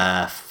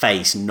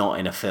face not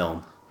in a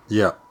film.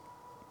 Yeah.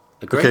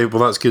 Agree? Okay,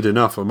 well that's good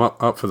enough. I'm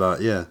up for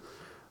that, yeah.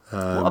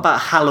 What about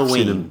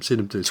Halloween Seen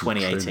him do some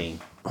 2018? training.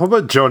 How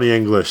about Johnny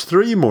English?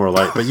 3 more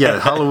like, but yeah,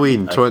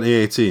 Halloween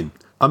 2018.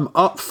 I'm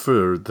up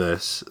for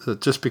this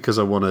just because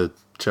I want to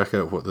check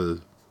out what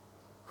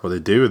they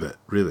do with it,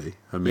 really.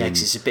 I mean, Yeah,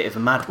 because it's a bit of a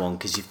mad one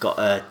because you've got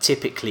a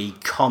typically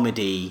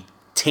comedy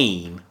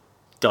team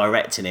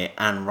directing it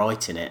and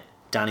writing it.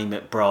 Danny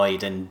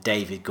McBride and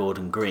David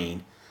Gordon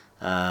Green.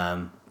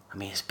 I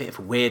mean, it's a bit of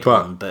a weird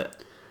one,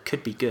 but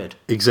could be good.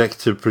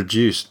 executive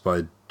produced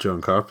by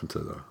John Carpenter,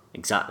 though.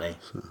 Exactly.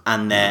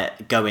 And they're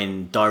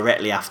going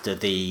directly after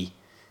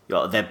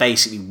they're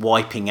basically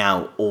wiping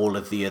out all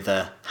of the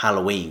other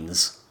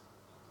Halloweens.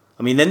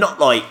 I mean, they're not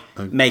like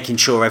making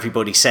sure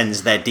everybody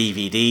sends their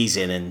DVDs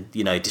in and,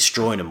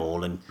 destroying them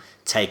all and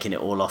taking it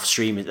all off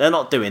streaming. They're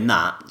not doing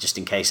that, just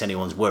in case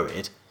anyone's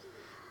worried.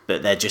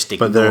 But they're just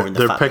ignoring But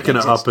they're fact picking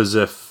that it up as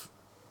if,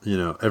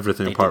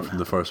 everything They apart didn't from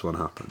the first one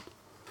happened.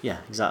 Yeah,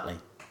 exactly.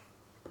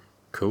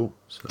 Cool.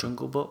 So,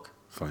 Jungle Book.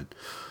 fine.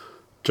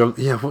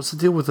 Yeah, what's the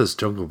deal with this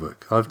Jungle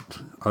Book?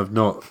 I've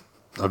not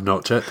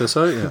checked this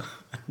out yet.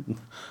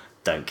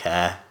 Don't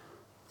care.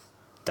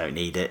 Don't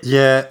need it.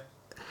 Yeah,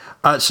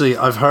 actually,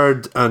 I've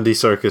heard Andy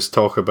Serkis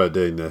talk about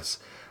doing this,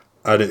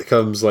 and it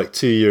comes like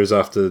 2 years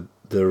after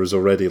there was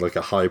already like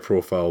a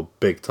high-profile,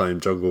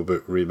 big-time Jungle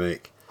Book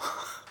remake.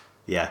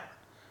 Yeah.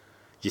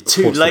 You're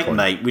too What's the late, point?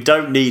 mate. We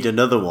don't need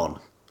another one.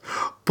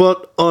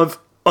 But I've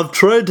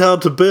trained how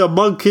to be a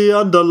monkey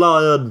and a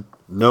lion.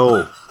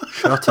 No,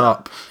 shut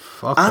up.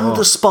 Fuck And off.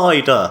 the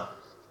spider.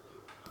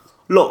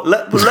 Look,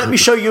 let me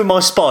show you my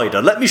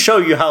spider. Let me show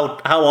you how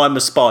I'm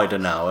a spider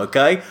now,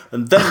 okay?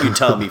 And then you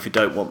tell me if you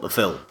don't want the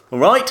film. All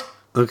right?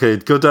 Okay,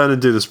 go down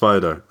and do the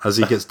spider. As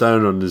he gets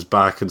down on his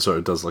back and sort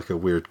of does like a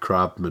weird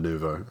crab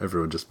maneuver,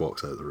 everyone just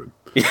walks out of the room.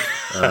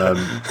 And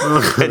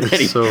then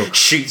he So-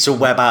 shoots a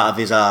web out of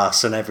his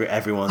ass, and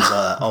everyone's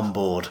on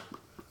board.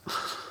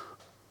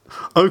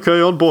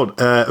 Okay, on board.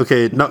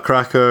 Okay,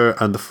 Nutcracker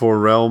and the Four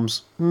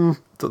Realms.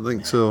 Don't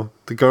think so.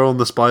 The girl in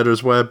the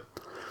spider's web.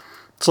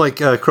 It's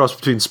like a cross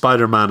between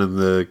Spider-Man and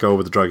the girl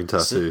with the dragon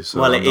tattoo. So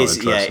well, I'm it not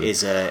is. Yeah,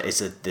 interested. it's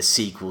the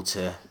sequel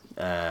to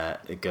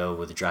The Girl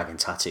with the Dragon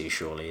Tattoo.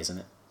 Surely, isn't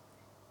it?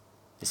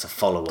 It's a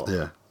follow-up.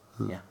 Yeah,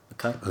 Yeah.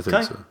 Okay. I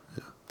think so.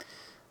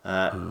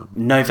 Yeah.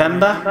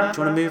 November. Do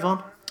you want to move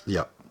on?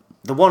 Yeah.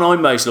 The one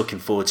I'm most looking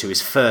forward to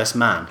is First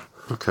Man.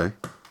 Okay.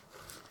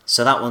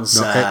 So that one's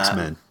Not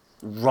X-Men.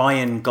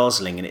 Ryan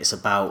Gosling, and it's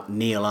about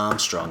Neil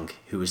Armstrong,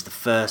 who was the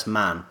first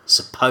man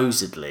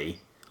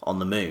supposedly on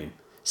the moon.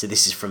 So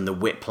this is from the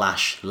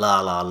Whiplash La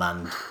La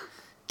Land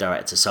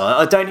director. So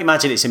I don't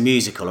imagine it's a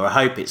musical, or I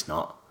hope it's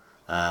not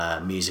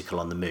a musical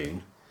on the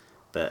moon.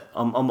 But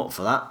I'm up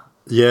for that.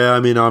 Yeah, I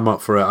mean, I'm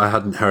up for it. I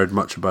hadn't heard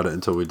much about it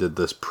until we did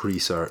this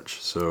pre-search.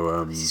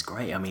 So This is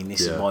great. I mean,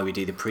 this Yeah. is why we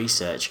do the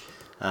pre-search.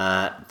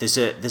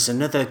 There's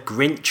another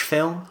Grinch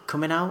film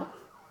coming out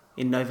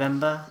in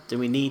November. Do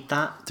we need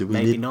that? do we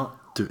Maybe need? not.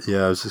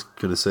 Yeah, I was just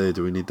gonna say,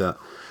 do we need that?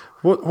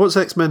 What's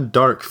X-Men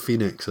Dark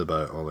Phoenix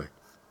about, Ollie?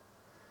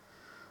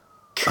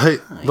 Hey,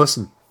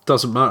 listen,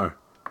 doesn't matter.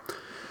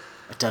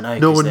 I don't know.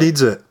 No 'cause one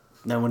needs it.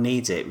 No one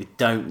needs it. We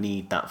don't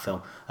need that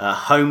film.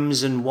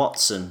 Holmes and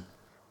Watson,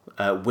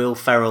 Will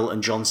Ferrell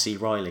and John C.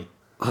 Reilly.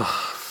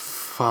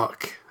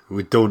 Fuck,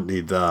 we don't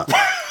need that.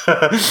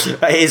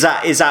 Is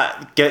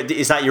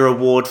that your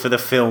award for the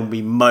film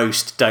we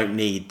most don't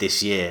need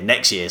this year?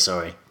 Next year,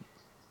 sorry.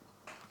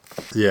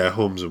 Yeah,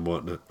 Holmes and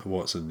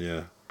Watson.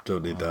 Yeah,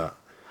 don't need that.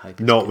 Hope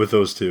it's Not good. with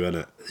those two in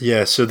it.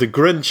 Yeah, so the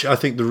Grinch. I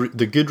think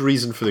the good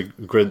reason for the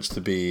Grinch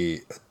to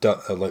be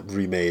like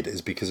remade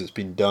is because it's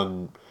been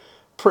done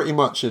pretty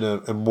much in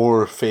a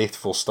more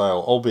faithful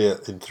style,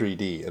 albeit in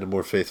 3D, in a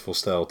more faithful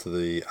style to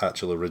the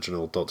actual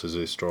original Dr.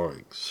 Seuss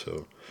drawings.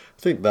 So I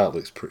think that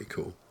looks pretty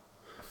cool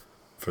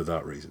for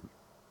that reason.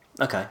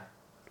 Okay.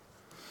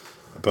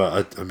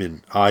 But I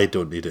mean, I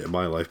don't need it in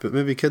my life, but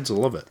maybe kids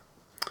will love it.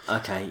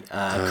 Okay.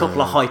 A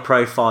couple of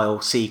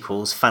high-profile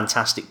sequels: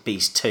 Fantastic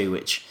Beasts 2,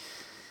 which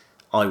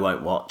I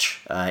won't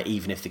watch.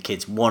 Even if the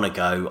kids want to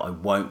go, I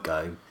won't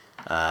go.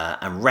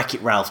 And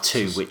Wreck-It Ralph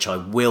 2, which I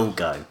will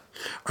go.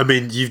 I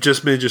mean, you've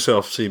just made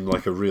yourself seem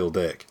like a real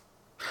dick.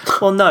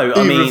 Well, no,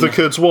 I Even mean, if the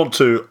kids want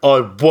to, I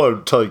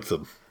won't take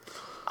them.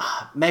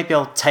 maybe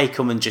I'll take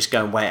them and just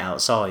go and wait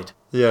outside.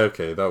 Yeah,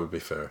 okay, that would be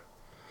fair.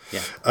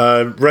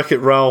 Yeah. Wreck-It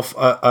Ralph,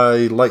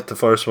 I liked the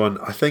first one.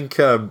 I think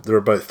they're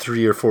about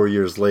 3 or 4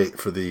 years late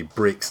for the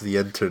Breaks the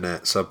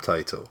Internet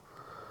subtitle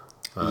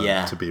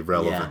Yeah. to be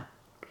relevant.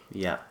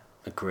 Yeah.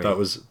 Agree. That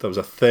was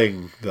a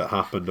thing that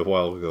happened a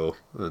while ago,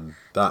 and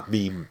that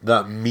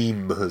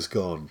meme has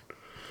gone.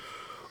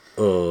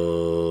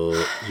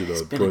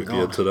 It's been broke and the gone.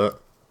 internet.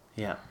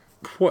 Yeah.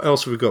 What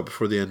else have we got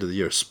before the end of the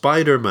year?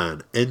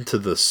 Spider-Man Into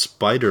the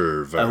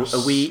Spider-Verse.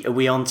 Are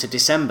we on to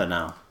December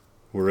now?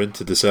 We're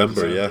into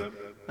December, yeah.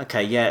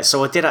 Okay, yeah.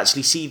 So I did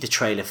actually see the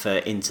trailer for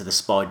Into the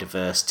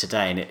Spider-Verse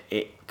today, and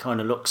it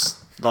kind of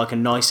looks like a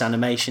nice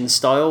animation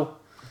style,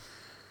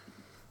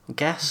 I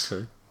guess.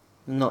 Okay.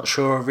 I'm not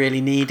sure I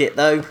really need it,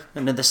 though.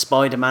 Another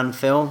Spider-Man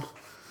film.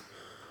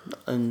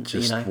 And,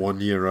 Just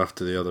 1 year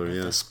after the other,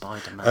 yeah. the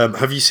Spider-Man.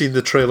 Have you seen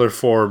the trailer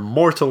for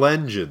Mortal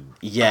Engine?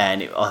 Yeah,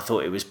 and I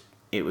thought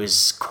it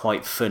was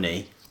quite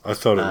funny. I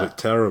thought it looked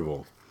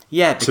terrible.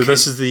 Yeah, because So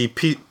this is the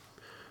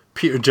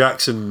Peter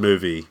Jackson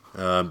movie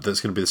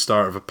that's going to be the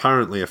start of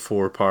apparently a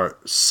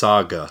 4-part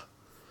saga.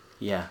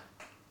 Yeah,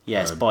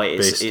 it's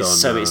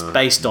based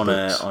based on, on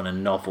books. a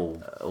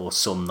novel or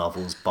some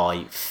novels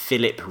by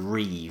Philip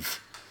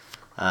Reeve,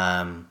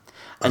 and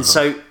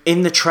so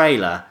in the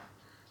trailer,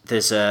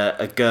 there's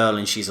a girl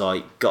and she's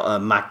like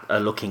got a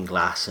looking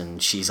glass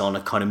and she's on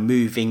a kind of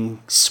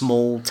moving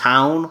small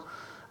town,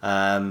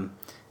 and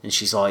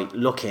she's like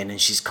looking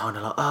and she's kind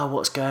of like, oh,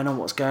 what's going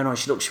on?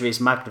 She looks through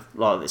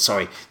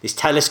this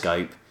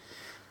telescope,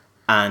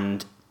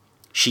 and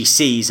she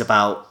sees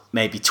about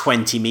maybe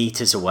 20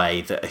 meters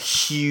away that a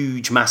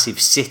huge, massive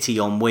city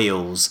on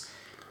wheels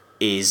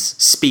is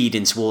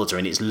speeding towards her,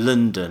 and it's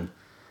London.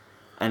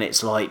 And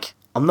it's like,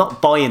 I'm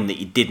not buying that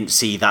you didn't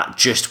see that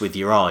just with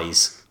your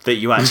eyes, that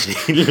you actually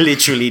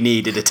literally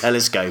needed a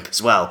telescope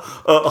as well.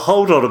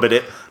 Hold on a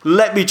minute.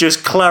 Let me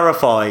just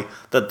clarify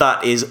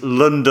that is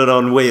London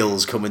on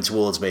wheels coming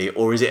towards me,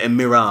 or is it a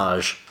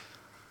mirage?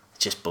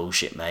 Just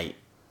bullshit, mate.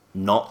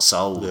 Not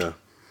sold. Yeah.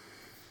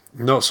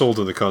 Not sold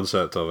on the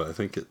concept of it. I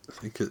think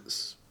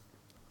it's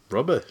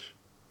rubbish.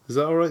 Is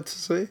that all right to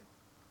say? I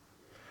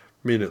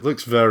mean, it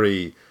looks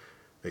very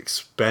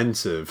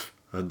expensive,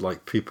 and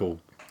like people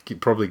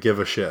probably give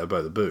a shit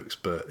about the books,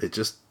 but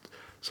it's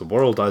a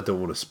world I don't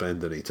want to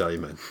spend any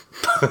time in.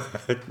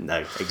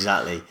 No,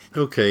 exactly.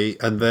 Okay,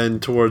 and then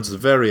towards the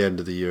very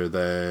end of the year,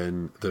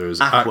 then there's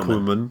Aquaman.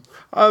 Aquaman.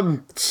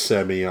 I'm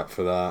semi up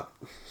for that,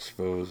 I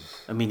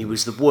suppose. I mean, he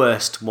was the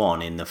worst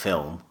one in the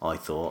film, I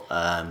thought.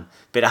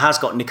 But it has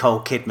got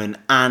Nicole Kidman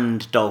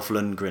and Dolph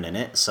Lundgren in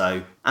it,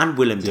 and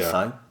Willem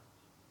Dafoe.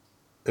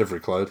 Every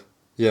Cloud.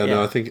 Yeah, Yeah.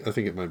 no, I think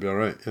it might be all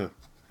right. Yeah,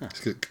 it's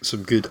got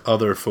some good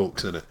other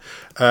folks in it,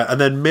 and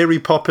then Mary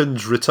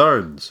Poppins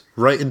Returns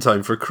right in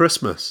time for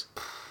Christmas.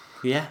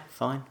 Yeah,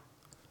 fine.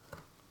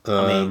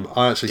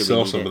 I actually do we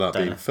saw need some it? of that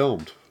Don't being know.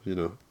 filmed. You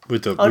know, we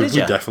don't. Oh, we did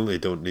ya? definitely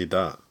don't need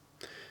that.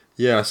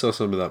 Yeah, I saw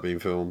some of that being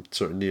filmed,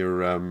 sort of near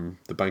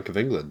the Bank of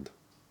England.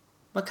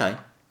 Okay.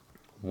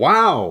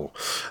 Wow.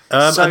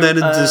 So, and then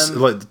in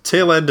like the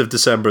tail end of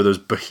December, there's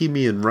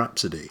Bohemian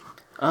Rhapsody.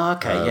 Oh,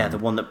 okay, yeah, the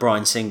one that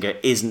Bryan Singer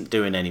isn't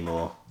doing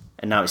anymore.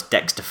 And now it's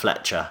Dexter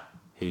Fletcher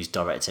who's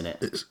directing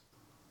it.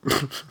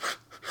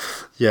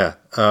 Yeah,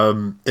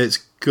 it's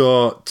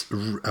got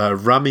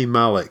Rami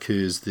Malek,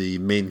 who's the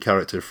main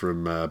character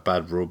from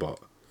Bad Robot.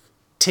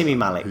 Timmy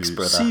Malik's Who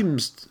brother.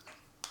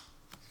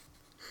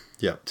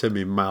 Yeah,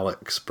 Timmy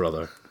Malik's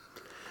brother.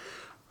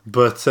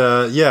 But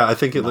yeah, I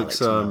think it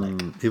Malik's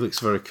looks. He looks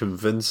very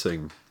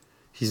convincing.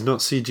 He's not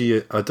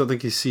CG. I don't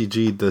think he's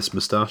CG'd this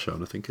moustache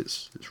on. I think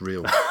it's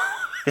real.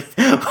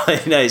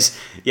 Who knows?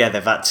 Yeah,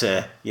 they've had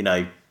to,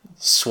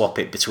 swap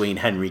it between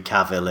Henry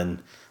Cavill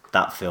and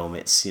that film.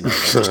 It's, they've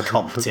just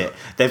comped it.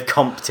 They've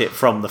comped it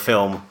from the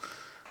film.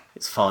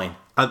 It's fine.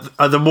 And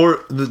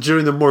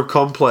during the more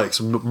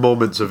complex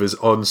moments of his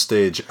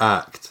onstage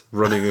act,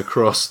 running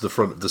across the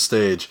front of the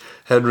stage,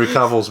 Henry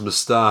Cavill's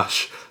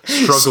moustache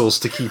struggles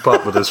to keep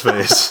up with his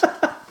face.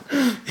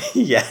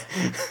 Yeah.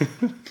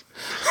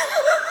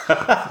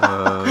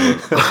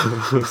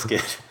 It's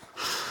good.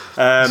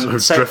 Sort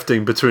of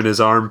drifting between his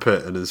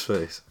armpit and his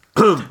face.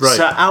 Right.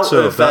 So out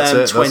of that's it.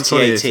 That's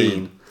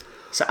 2018.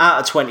 So out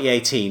of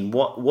 2018,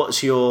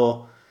 what's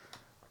your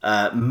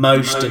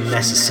most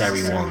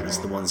unnecessary ones?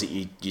 The ones that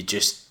you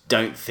just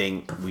don't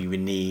think we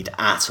would need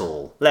at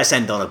all. Let's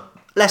end on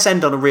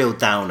a real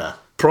downer.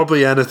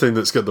 Probably anything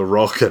that's got The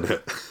Rock in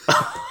it.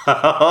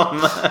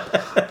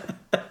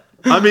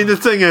 I mean, the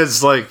thing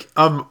is, like,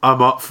 I'm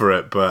up for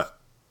it, but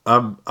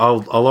I'll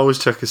always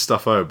check his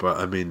stuff out. But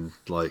I mean,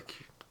 like,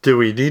 do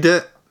we need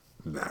it?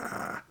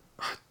 Nah,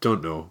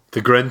 don't know.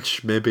 The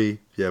Grinch, maybe.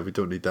 Yeah, we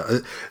don't need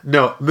that.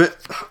 No,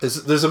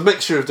 there's a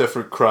mixture of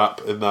different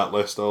crap in that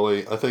list,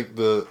 Ollie. I think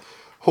the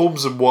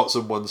Holmes and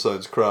Watson one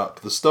sounds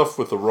crap. The stuff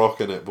with The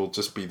Rock in it will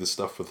just be the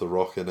stuff with The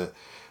Rock in it,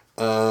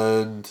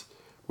 and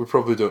we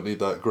probably don't need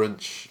that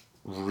Grinch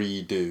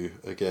redo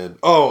again.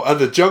 Oh, and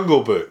the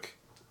Jungle Book.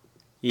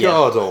 Yeah.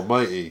 God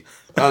Almighty,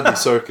 Andy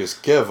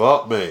Serkis, give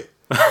up, mate.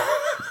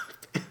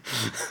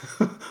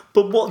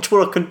 But watch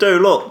what I can do.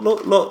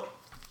 Look.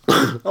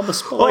 I'm a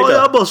spider.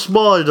 I am a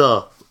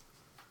spider.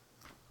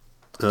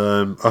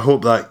 I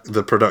hope that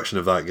the production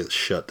of that gets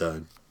shut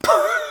down.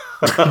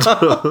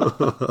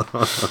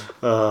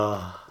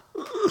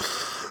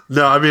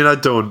 No, I mean I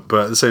don't,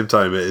 but at the same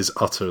time, it is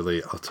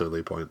utterly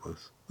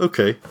pointless.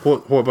 Okay,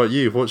 what about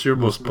you? What's your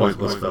most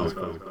pointless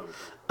film?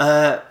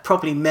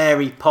 Probably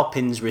Mary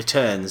Poppins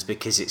Returns,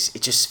 because it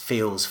just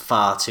feels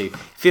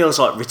feels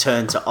like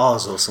Return to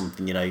Oz or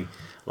something,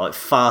 like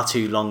far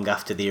too long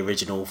after the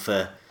original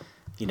for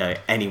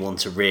anyone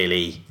to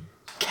really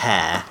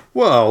care.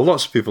 Well,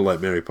 lots of people like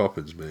Mary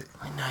Poppins, mate.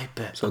 I know,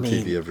 but It's on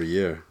TV every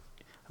year.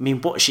 I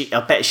mean,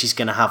 I bet she's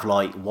going to have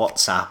like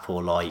WhatsApp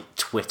or like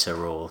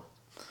Twitter or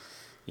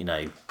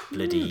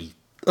bloody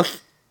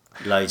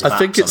loads of I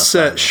think apps on it's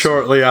her phone set or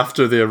shortly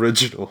after the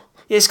original.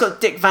 Yeah, it's got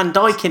Dick Van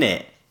Dyke in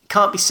it. It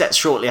can't be set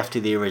shortly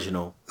after the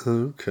original.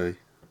 Okay,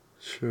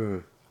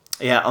 sure.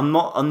 Yeah, I'm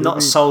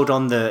not sold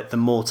on the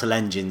Mortal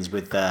Engines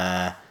with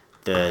the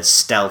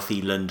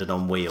stealthy London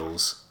on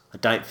wheels. I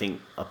don't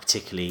think I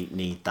particularly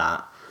need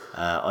that.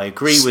 I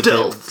agree with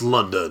Stealth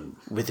London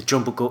with the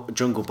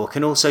Jungle Book,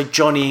 and also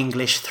Johnny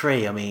English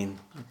 3. I mean,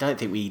 I don't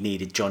think we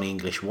needed Johnny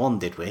English 1,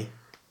 did we?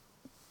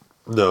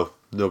 No,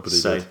 nobody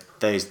did.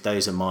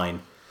 Those are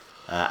mine.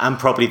 And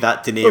probably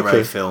that De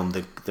Niro film,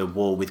 the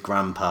War with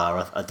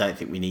Grandpa. I don't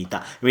think we need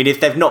that. I mean, if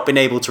they've not been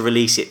able to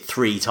release it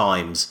 3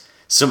 times,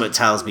 something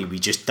tells me we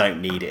just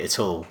don't need it at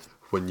all.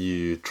 When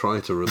you try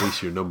to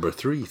release your number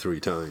 3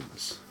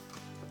 times,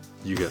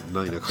 you get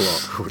 9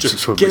 o'clock, which Just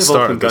is when give we up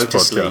started and go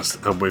this to podcast,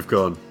 sleep. and we've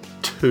gone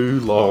too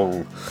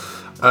long.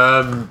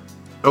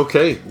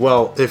 Okay,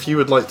 well, if you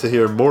would like to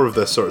hear more of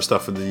this sort of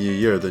stuff in the new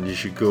year, then you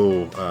should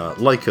go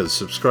like us,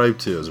 subscribe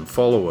to us, and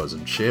follow us,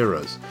 and share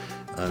us.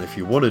 And if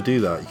you want to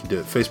do that, you can do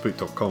it at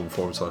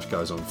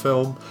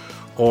facebook.com/guysonfilm,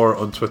 or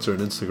on Twitter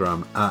and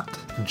Instagram at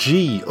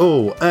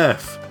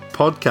GOF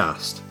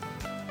Podcast.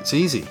 It's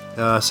easy.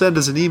 Send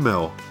us an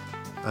email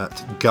at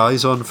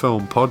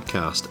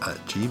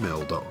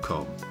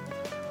guysonfilmpodcast@gmail.com.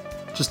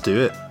 Just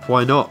do it.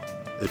 Why not?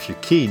 If you're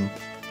keen,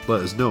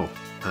 let us know.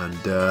 And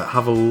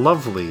have a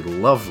lovely,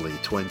 lovely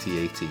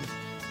 2018.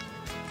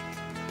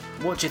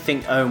 What do you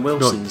think Owen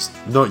Wilson's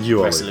Not you,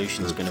 Ollie,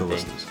 resolution is the going to be?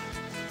 listeners.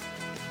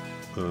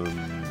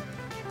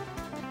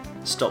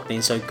 Stop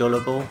being so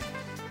gullible.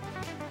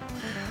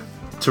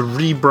 To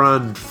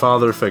rebrand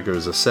Father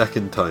Figures a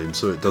second time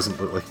so it doesn't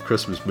look like a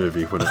Christmas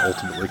movie when it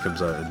ultimately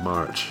comes out in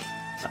March.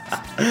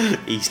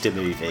 Easter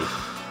movie.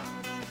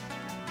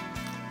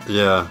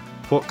 Yeah.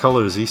 What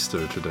colour is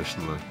Easter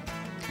traditionally?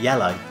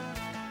 Yellow.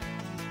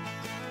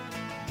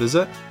 Is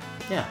it?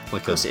 Yeah,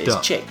 Like a because it is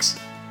duck. chicks.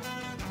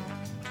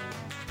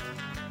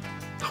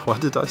 Why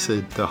did I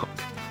say duck?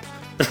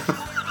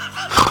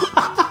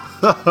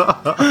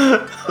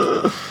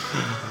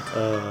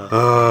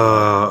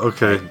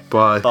 Okay,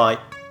 bye.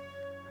 Bye.